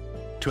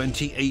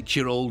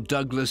 28-year-old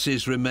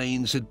Douglas's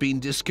remains had been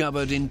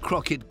discovered in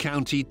Crockett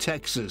County,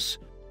 Texas.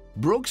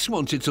 Brooks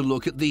wanted to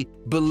look at the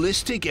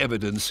ballistic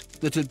evidence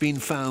that had been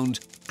found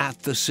at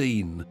the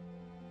scene.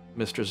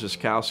 Mr.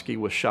 Ziskowski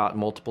was shot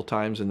multiple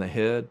times in the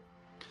head.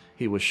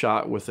 He was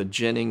shot with a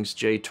Jennings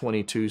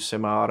J22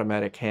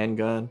 semi-automatic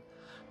handgun.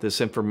 This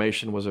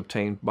information was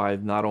obtained by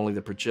not only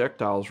the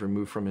projectiles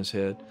removed from his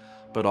head,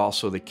 but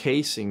also the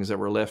casings that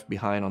were left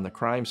behind on the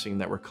crime scene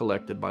that were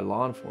collected by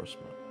law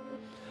enforcement.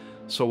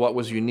 So what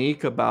was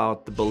unique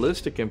about the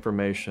ballistic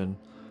information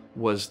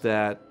was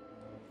that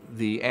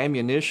the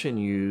ammunition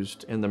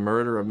used in the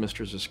murder of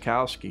Mr.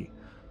 Ziskowski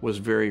was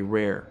very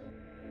rare.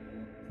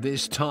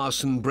 This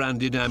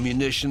Tarson-branded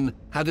ammunition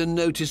had a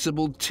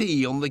noticeable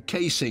T on the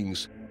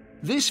casings.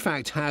 This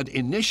fact had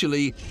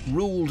initially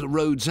ruled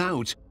Rhoades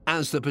out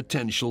as the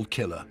potential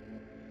killer.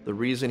 The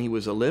reason he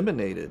was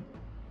eliminated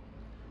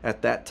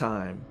at that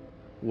time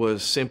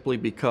was simply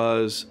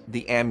because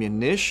the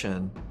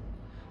ammunition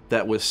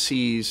that was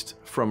seized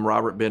from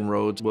Robert Ben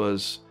Rhoades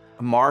was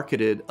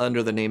marketed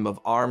under the name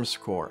of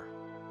Armscor.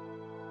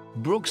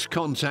 Brooks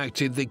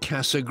contacted the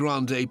Casa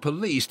Grande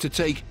police to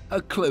take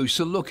a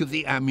closer look at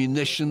the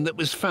ammunition that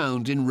was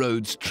found in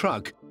Rhoades'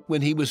 truck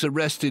when he was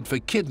arrested for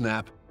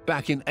kidnap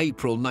back in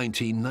April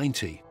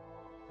 1990.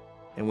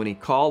 And when he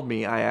called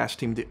me, I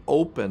asked him to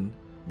open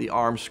the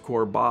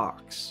Armscor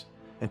box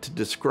and to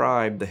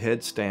describe the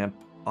head stamp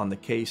on the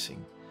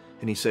casing.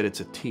 And he said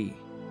it's a T.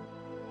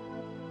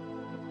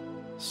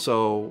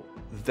 So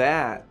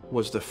that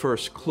was the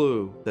first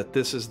clue that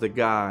this is the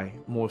guy,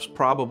 most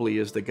probably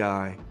is the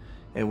guy,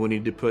 and we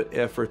need to put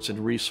efforts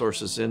and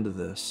resources into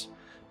this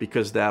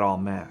because that all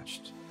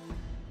matched.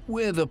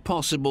 With a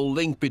possible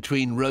link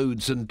between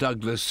Rhoades and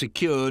Douglas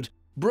secured,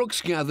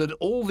 Brooks gathered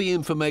all the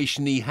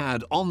information he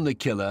had on the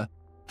killer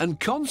and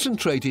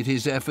concentrated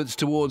his efforts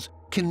towards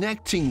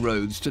connecting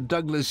Rhoades to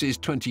Douglas's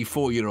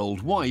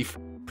 24-year-old wife,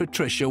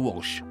 Patricia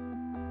Walsh.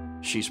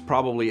 She's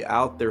probably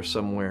out there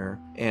somewhere,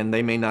 and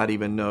they may not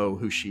even know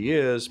who she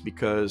is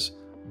because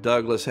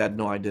Douglas had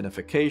no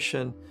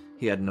identification,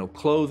 he had no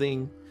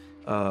clothing.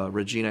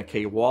 Regina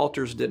K.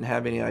 Walters didn't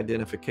have any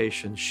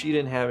identification. She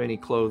didn't have any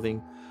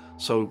clothing.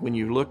 So when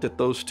you looked at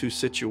those two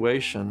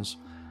situations,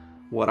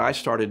 what I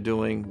started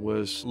doing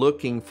was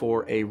looking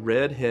for a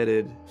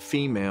red-headed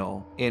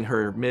female in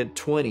her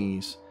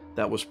mid-20s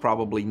that was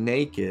probably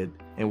naked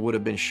and would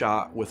have been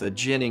shot with a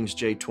Jennings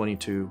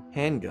J22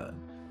 handgun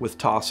with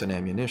Tarson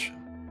ammunition.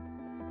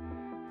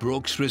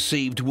 Brooks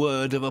received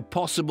word of a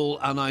possible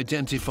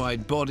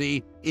unidentified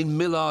body in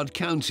Millard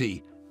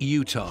County,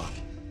 Utah.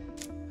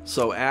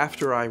 So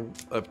after I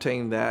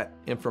obtained that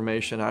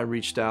information, I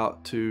reached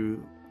out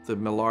to the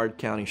Millard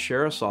County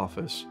Sheriff's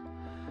Office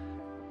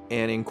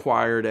and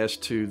inquired as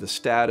to the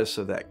status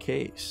of that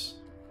case.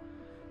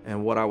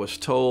 And what I was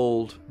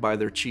told by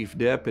their chief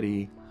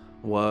deputy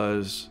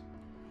was,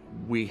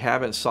 we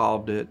haven't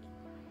solved it,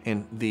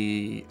 and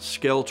the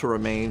skeletal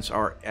remains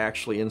are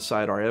actually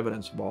inside our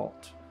evidence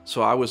vault.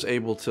 So I was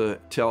able to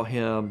tell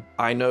him,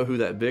 I know who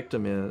that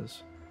victim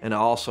is, and I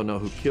also know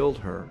who killed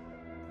her.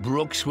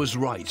 Brooks was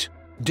right.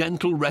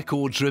 Dental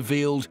records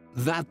revealed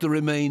that the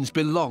remains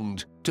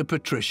belonged to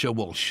Patricia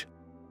Walsh.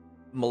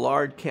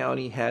 Millard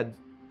County had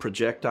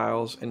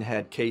projectiles and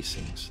had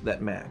casings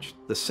that matched.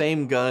 The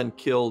same gun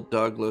killed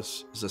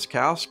Douglas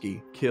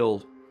Ziskowski,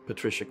 killed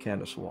Patricia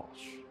Candace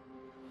Walsh.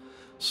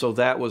 So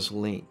that was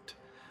linked.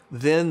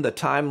 Then the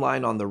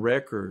timeline on the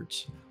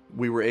records,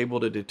 we were able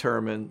to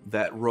determine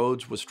that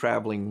Rhoades was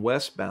traveling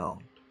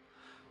westbound.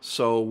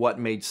 So what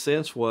made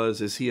sense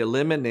is he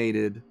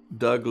eliminated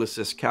Douglas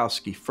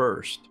Ziskowski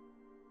first.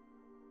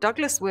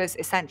 Douglas was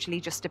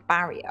essentially just a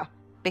barrier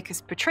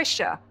because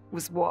Patricia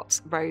was what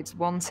Rhoades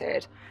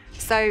wanted.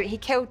 So he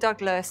killed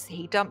Douglas,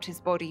 he dumped his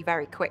body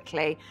very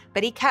quickly,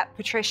 but he kept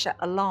Patricia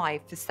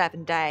alive for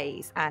 7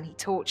 days, and he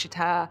tortured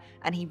her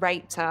and he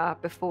raped her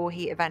before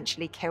he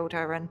eventually killed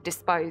her and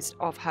disposed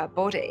of her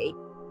body.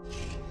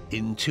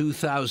 In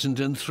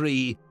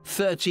 2003,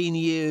 13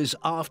 years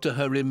after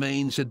her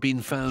remains had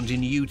been found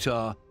in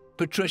Utah,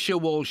 Patricia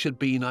Walsh had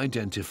been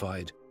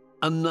identified,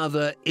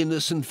 another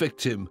innocent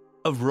victim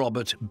of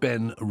Robert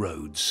Ben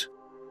Rhoades.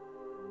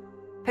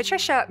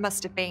 Patricia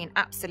must have been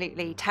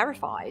absolutely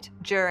terrified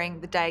during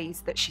the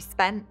days that she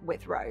spent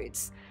with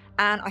Rhoades.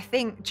 And I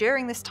think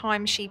during this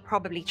time, she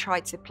probably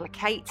tried to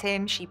placate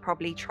him, she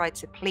probably tried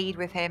to plead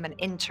with him and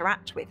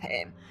interact with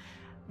him.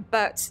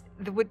 But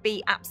there would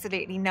be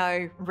absolutely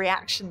no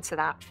reaction to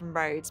that from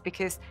Rhoades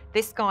because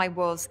this guy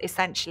was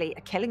essentially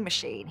a killing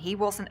machine. He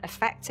wasn't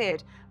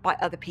affected by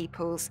other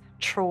people's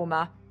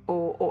trauma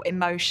or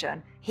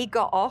emotion. He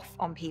got off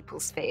on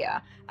people's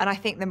fear. And I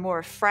think the more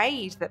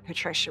afraid that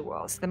Patricia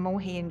was, the more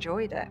he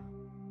enjoyed it.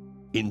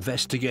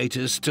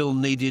 Investigators still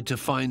needed to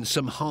find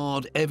some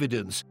hard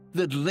evidence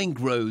that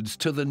linked Rhoades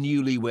to the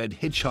newlywed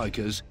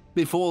hitchhikers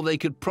before they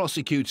could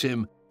prosecute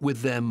him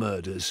with their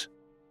murders.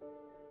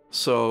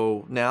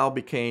 So now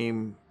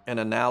became an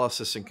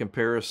analysis and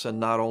comparison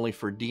not only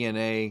for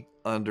DNA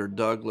under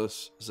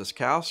Douglas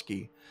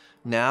Ziskowski,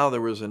 now there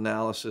was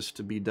analysis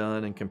to be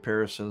done and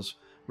comparisons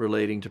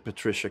relating to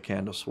Patricia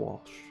Candace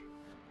Walsh.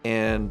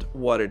 And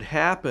what had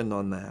happened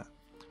on that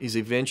is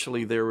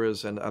eventually there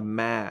was a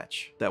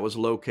match that was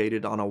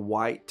located on a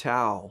white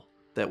towel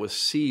that was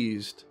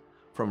seized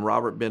from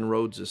Robert Ben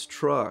Rhoades'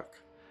 truck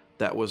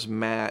that was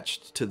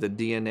matched to the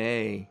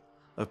DNA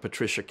of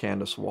Patricia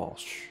Candace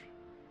Walsh.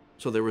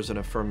 So there was an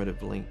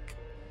affirmative link.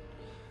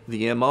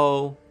 The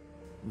MO,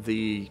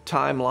 the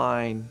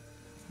timeline,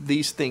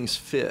 these things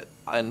fit.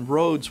 And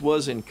Rhoades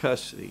was in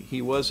custody.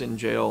 He was in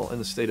jail in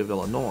the state of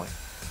Illinois.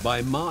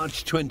 By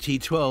March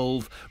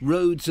 2012,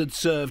 Rhoades had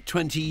served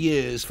 20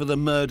 years for the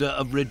murder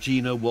of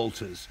Regina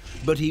Walters,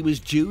 but he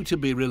was due to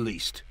be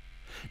released.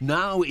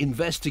 Now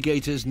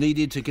investigators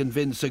needed to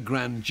convince a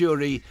grand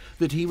jury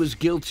that he was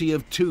guilty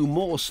of 2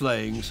 more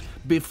slayings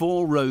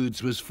before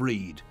Rhoades was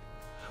freed.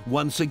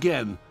 Once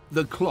again,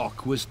 the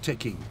clock was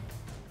ticking.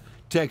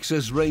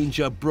 Texas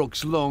Ranger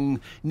Brooks Long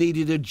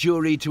needed a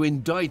jury to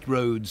indict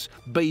Rhoades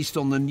based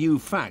on the new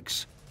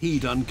facts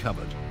he'd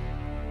uncovered.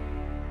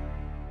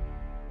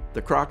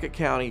 The Crockett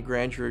County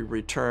grand jury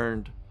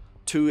returned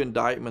 2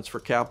 indictments for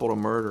capital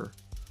murder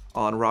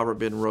on Robert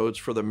Ben Rhoades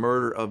for the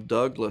murder of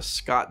Douglas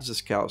Scott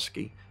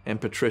Ziskowski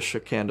and Patricia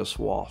Candace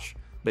Walsh,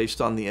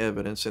 based on the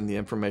evidence and the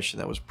information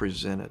that was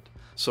presented.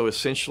 So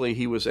essentially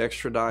he was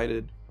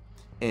extradited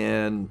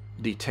and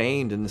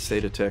detained in the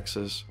state of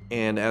Texas,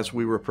 and as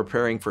we were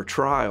preparing for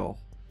trial,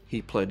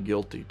 he pled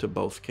guilty to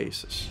both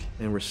cases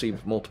and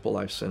received multiple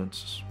life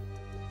sentences.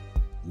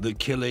 The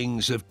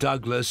killings of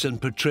Douglas and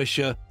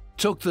Patricia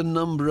took the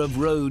number of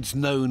Rhoades'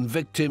 known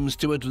victims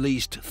to at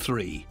least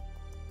 3.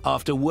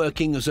 After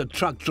working as a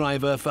truck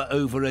driver for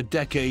over a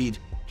decade,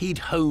 he'd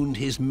honed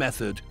his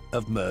method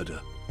of murder.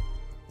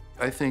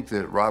 I think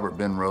that Robert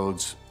Ben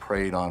Rhoades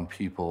preyed on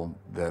people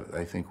that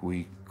I think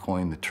we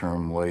coined the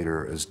term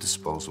later as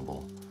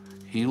disposable.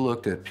 He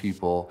looked at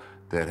people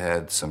that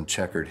had some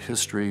checkered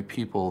history,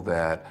 people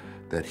that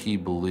he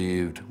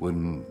believed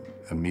wouldn't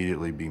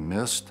immediately be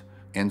missed.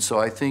 And so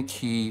I think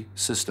he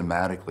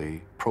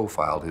systematically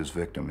profiled his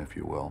victim, if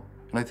you will.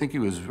 And I think he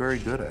was very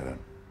good at it.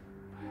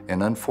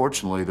 And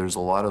unfortunately, there's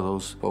a lot of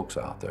those folks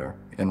out there.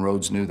 And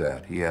Rhoades knew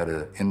that. He had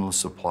an endless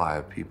supply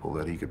of people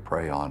that he could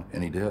prey on,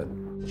 and he did.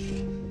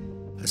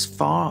 As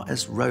far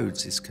as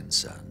Rhoades is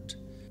concerned,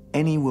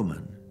 any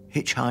woman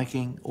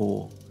hitchhiking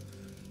or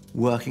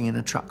working in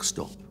a truck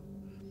stop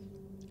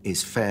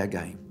is fair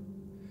game.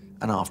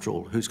 And after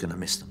all, who's going to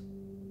miss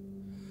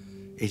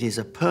them? It is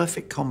a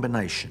perfect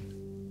combination.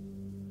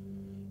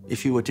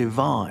 If you were to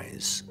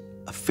devise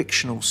a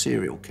fictional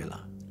serial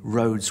killer,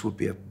 Rhoades would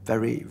be a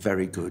very,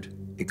 very good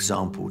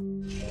example.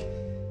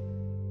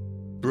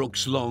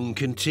 Brooks Long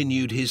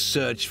continued his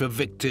search for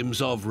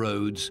victims of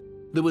Rhoades.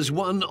 There was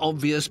one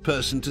obvious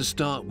person to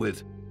start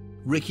with: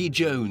 Ricky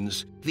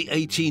Jones, the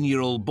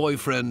 18-year-old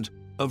boyfriend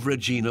of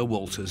Regina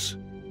Walters.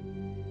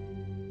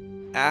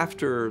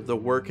 After the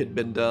work had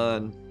been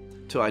done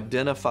to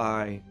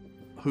identify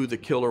who the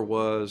killer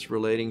was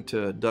relating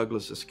to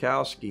Douglas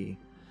Ziskowski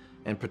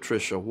and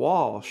Patricia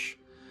Walsh,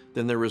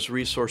 then there was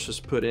resources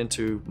put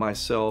into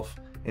myself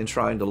in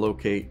trying to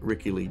locate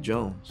Ricky Lee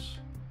Jones.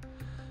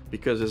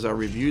 Because as I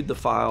reviewed the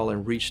file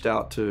and reached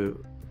out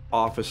to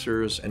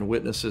officers and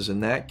witnesses in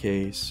that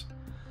case,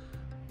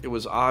 it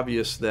was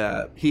obvious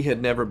that he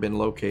had never been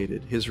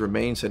located. His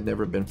remains had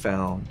never been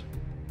found.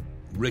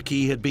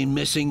 Ricky had been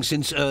missing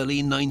since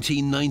early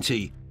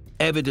 1990.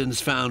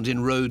 Evidence found in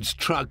Rhoades'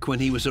 truck when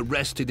he was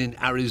arrested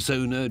in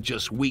Arizona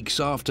just weeks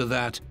after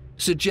that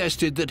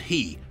suggested that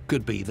he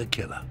could be the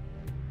killer.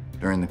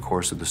 During the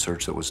course of the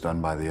search that was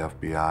done by the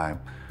FBI,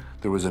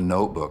 there was a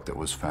notebook that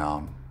was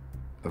found,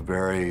 a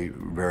very,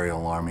 very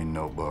alarming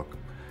notebook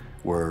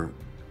where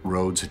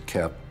Rhoades had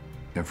kept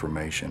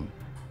information.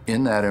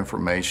 In that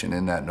information,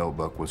 in that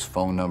notebook, was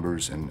phone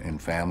numbers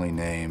and family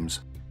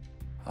names.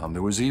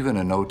 There was even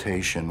a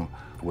notation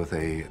with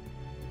a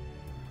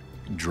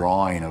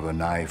drawing of a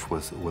knife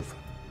with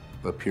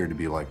appeared to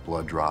be like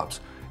blood drops,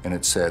 and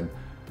it said,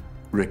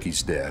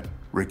 "Ricky's dead.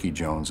 Ricky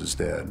Jones is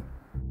dead."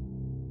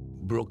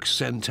 Brooks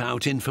sent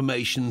out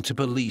information to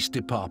police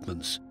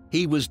departments.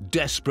 He was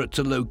desperate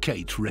to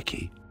locate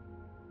Ricky.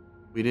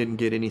 We didn't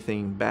get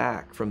anything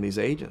back from these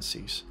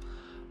agencies.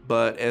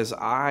 But as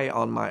I,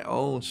 on my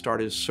own,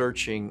 started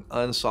searching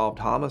unsolved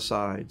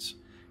homicides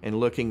and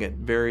looking at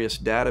various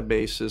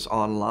databases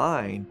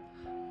online,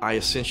 I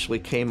essentially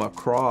came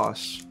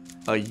across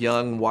a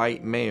young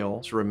white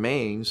male's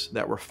remains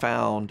that were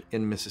found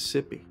in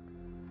Mississippi.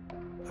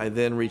 I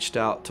then reached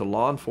out to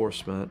law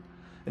enforcement,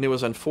 and it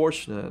was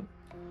unfortunate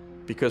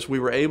because we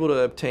were able to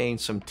obtain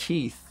some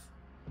teeth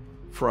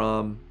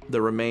from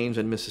the remains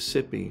in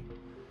Mississippi,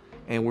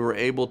 and we were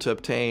able to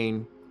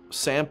obtain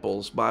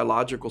samples,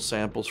 biological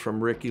samples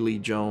from Ricky Lee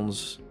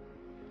Jones'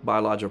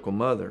 biological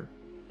mother.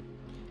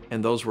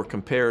 and those were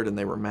compared and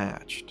they were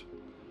matched.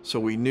 So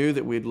we knew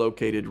that we'd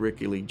located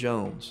Ricky Lee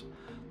Jones.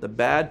 The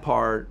bad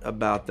part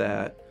about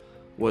that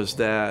was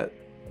that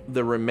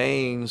the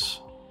remains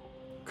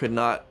could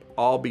not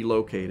all be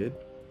located.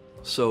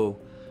 So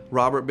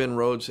Robert Ben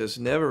Rhoades has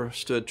never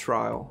stood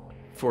trial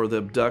for the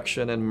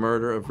abduction and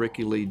murder of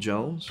Ricky Lee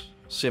Jones,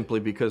 simply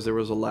because there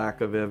was a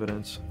lack of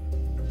evidence.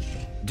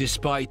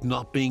 Despite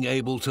not being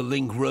able to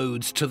link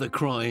Rhoades to the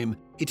crime,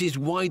 it is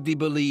widely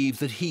believed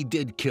that he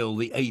did kill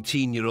the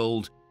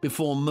 18-year-old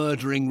before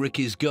murdering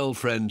Ricky's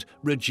girlfriend,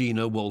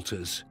 Regina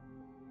Walters.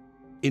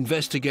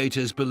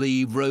 Investigators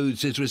believe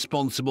Rhoades is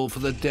responsible for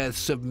the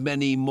deaths of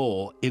many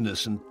more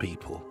innocent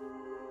people.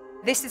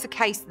 This is a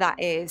case that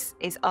is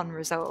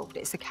unresolved.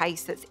 It's a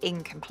case that's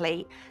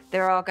incomplete.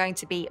 There are going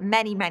to be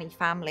many, many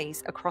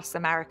families across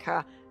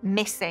America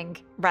missing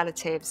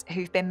relatives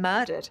who've been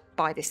murdered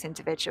by this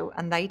individual,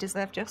 and they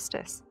deserve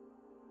justice.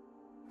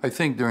 I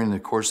think during the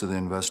course of the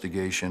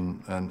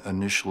investigation,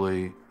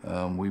 initially,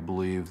 we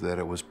believed that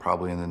it was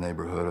probably in the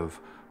neighborhood of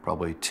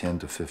probably 10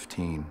 to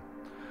 15.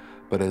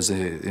 But as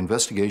the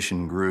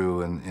investigation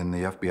grew and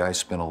the FBI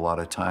spent a lot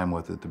of time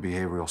with it, the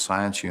behavioral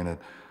science unit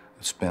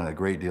spent a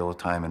great deal of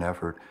time and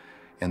effort,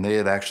 and they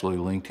had actually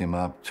linked him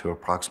up to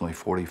approximately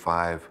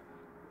 45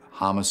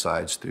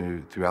 homicides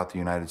throughout the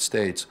United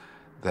States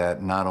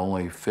that not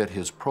only fit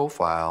his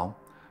profile,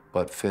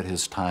 but fit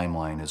his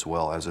timeline as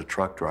well as a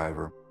truck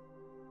driver.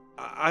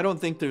 I don't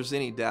think there's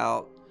any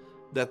doubt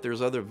that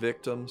there's other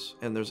victims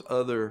and there's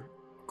other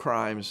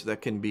crimes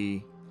that can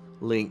be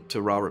linked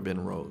to Robert Ben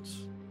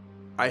Rhoades.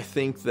 I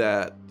think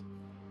that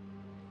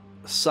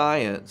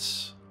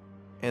science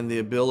and the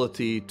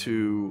ability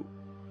to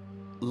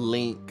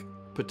link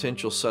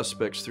potential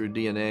suspects through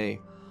DNA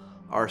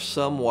are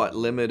somewhat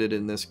limited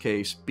in this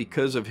case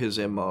because of his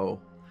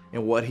MO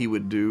and what he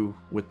would do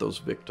with those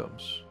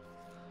victims.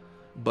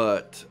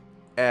 But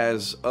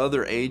as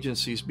other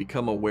agencies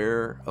become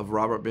aware of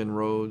Robert Ben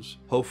Rhoades,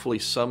 hopefully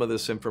some of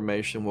this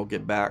information will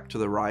get back to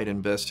the right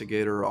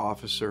investigator or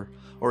officer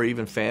or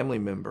even family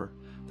member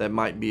that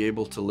might be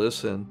able to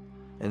listen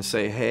and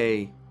say,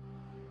 hey,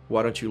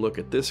 why don't you look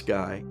at this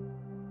guy?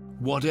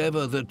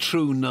 Whatever the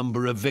true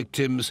number of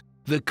victims,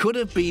 there could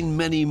have been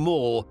many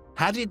more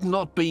had it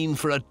not been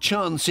for a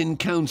chance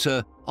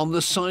encounter on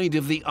the side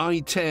of the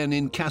I-10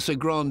 in Casa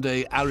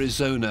Grande,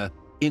 Arizona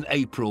in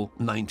April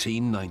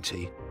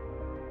 1990.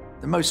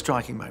 The most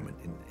striking moment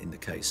in the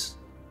case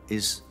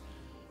is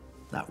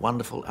that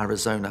wonderful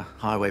Arizona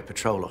Highway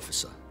Patrol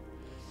officer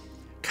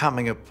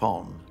coming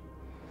upon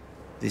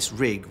this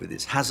rig with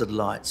its hazard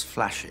lights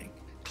flashing,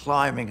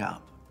 climbing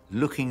up,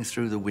 looking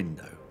through the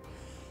window,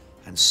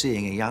 and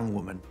seeing a young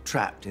woman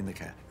trapped in the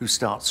car who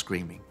starts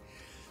screaming.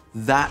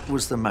 That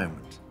was the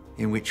moment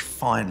in which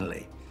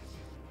finally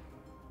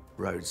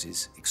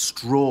Rhoades'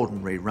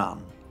 extraordinary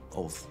run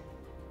of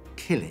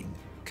killing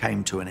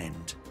came to an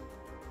end.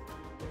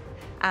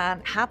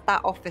 And had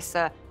that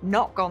officer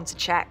not gone to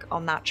check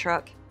on that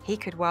truck, he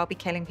could well be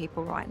killing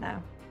people right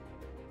now.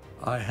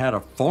 I had a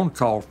phone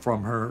call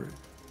from her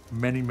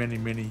many, many,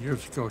 many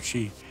years ago.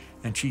 She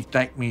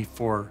thanked me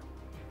for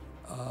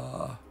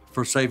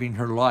saving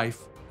her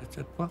life. I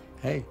said, well,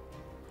 hey,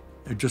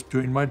 I'm just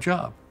doing my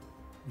job.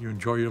 You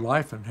enjoy your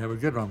life and have a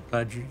good one. I'm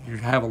glad you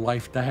have a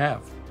life to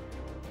have.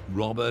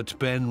 Robert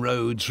Ben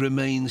Rhoades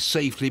remains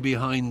safely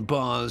behind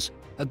bars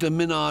at the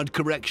Minard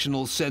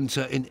Correctional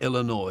Center in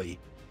Illinois.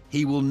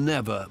 He will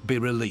never be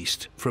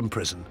released from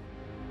prison.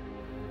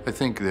 I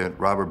think that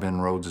Robert Ben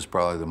Rhoades is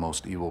probably the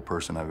most evil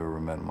person I've ever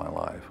met in my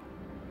life.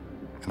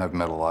 And I've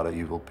met a lot of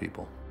evil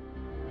people.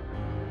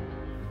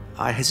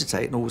 I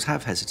hesitate and always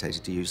have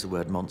hesitated to use the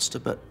word monster,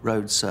 but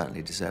Rhoades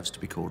certainly deserves to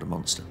be called a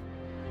monster.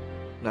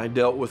 And I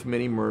dealt with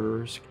many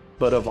murderers,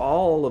 but of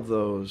all of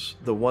those,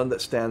 the one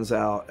that stands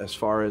out as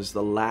far as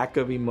the lack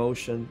of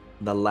emotion,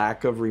 the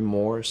lack of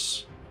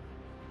remorse,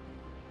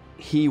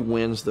 he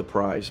wins the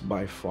prize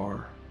by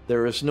far.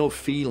 There is no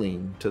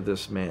feeling to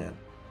this man.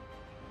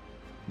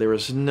 There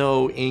is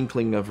no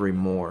inkling of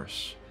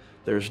remorse.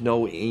 There's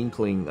no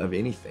inkling of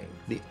anything.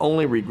 The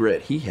only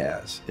regret he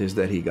has is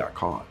that he got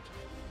caught.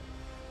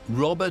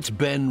 Robert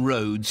Ben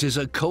Rhoades is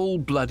a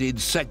cold-blooded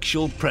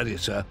sexual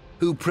predator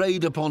who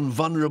preyed upon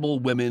vulnerable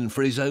women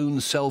for his own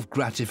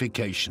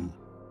self-gratification.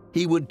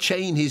 He would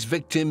chain his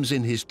victims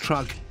in his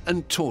truck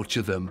and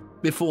torture them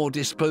before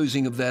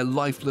disposing of their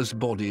lifeless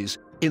bodies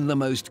in the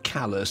most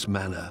callous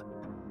manner.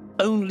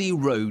 Only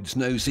Rhoades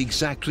knows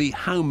exactly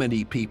how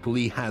many people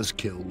he has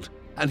killed,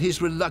 and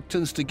his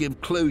reluctance to give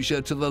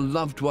closure to the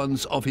loved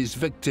ones of his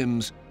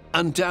victims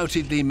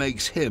undoubtedly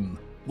makes him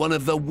one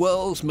of the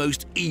world's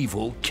most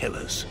evil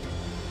killers.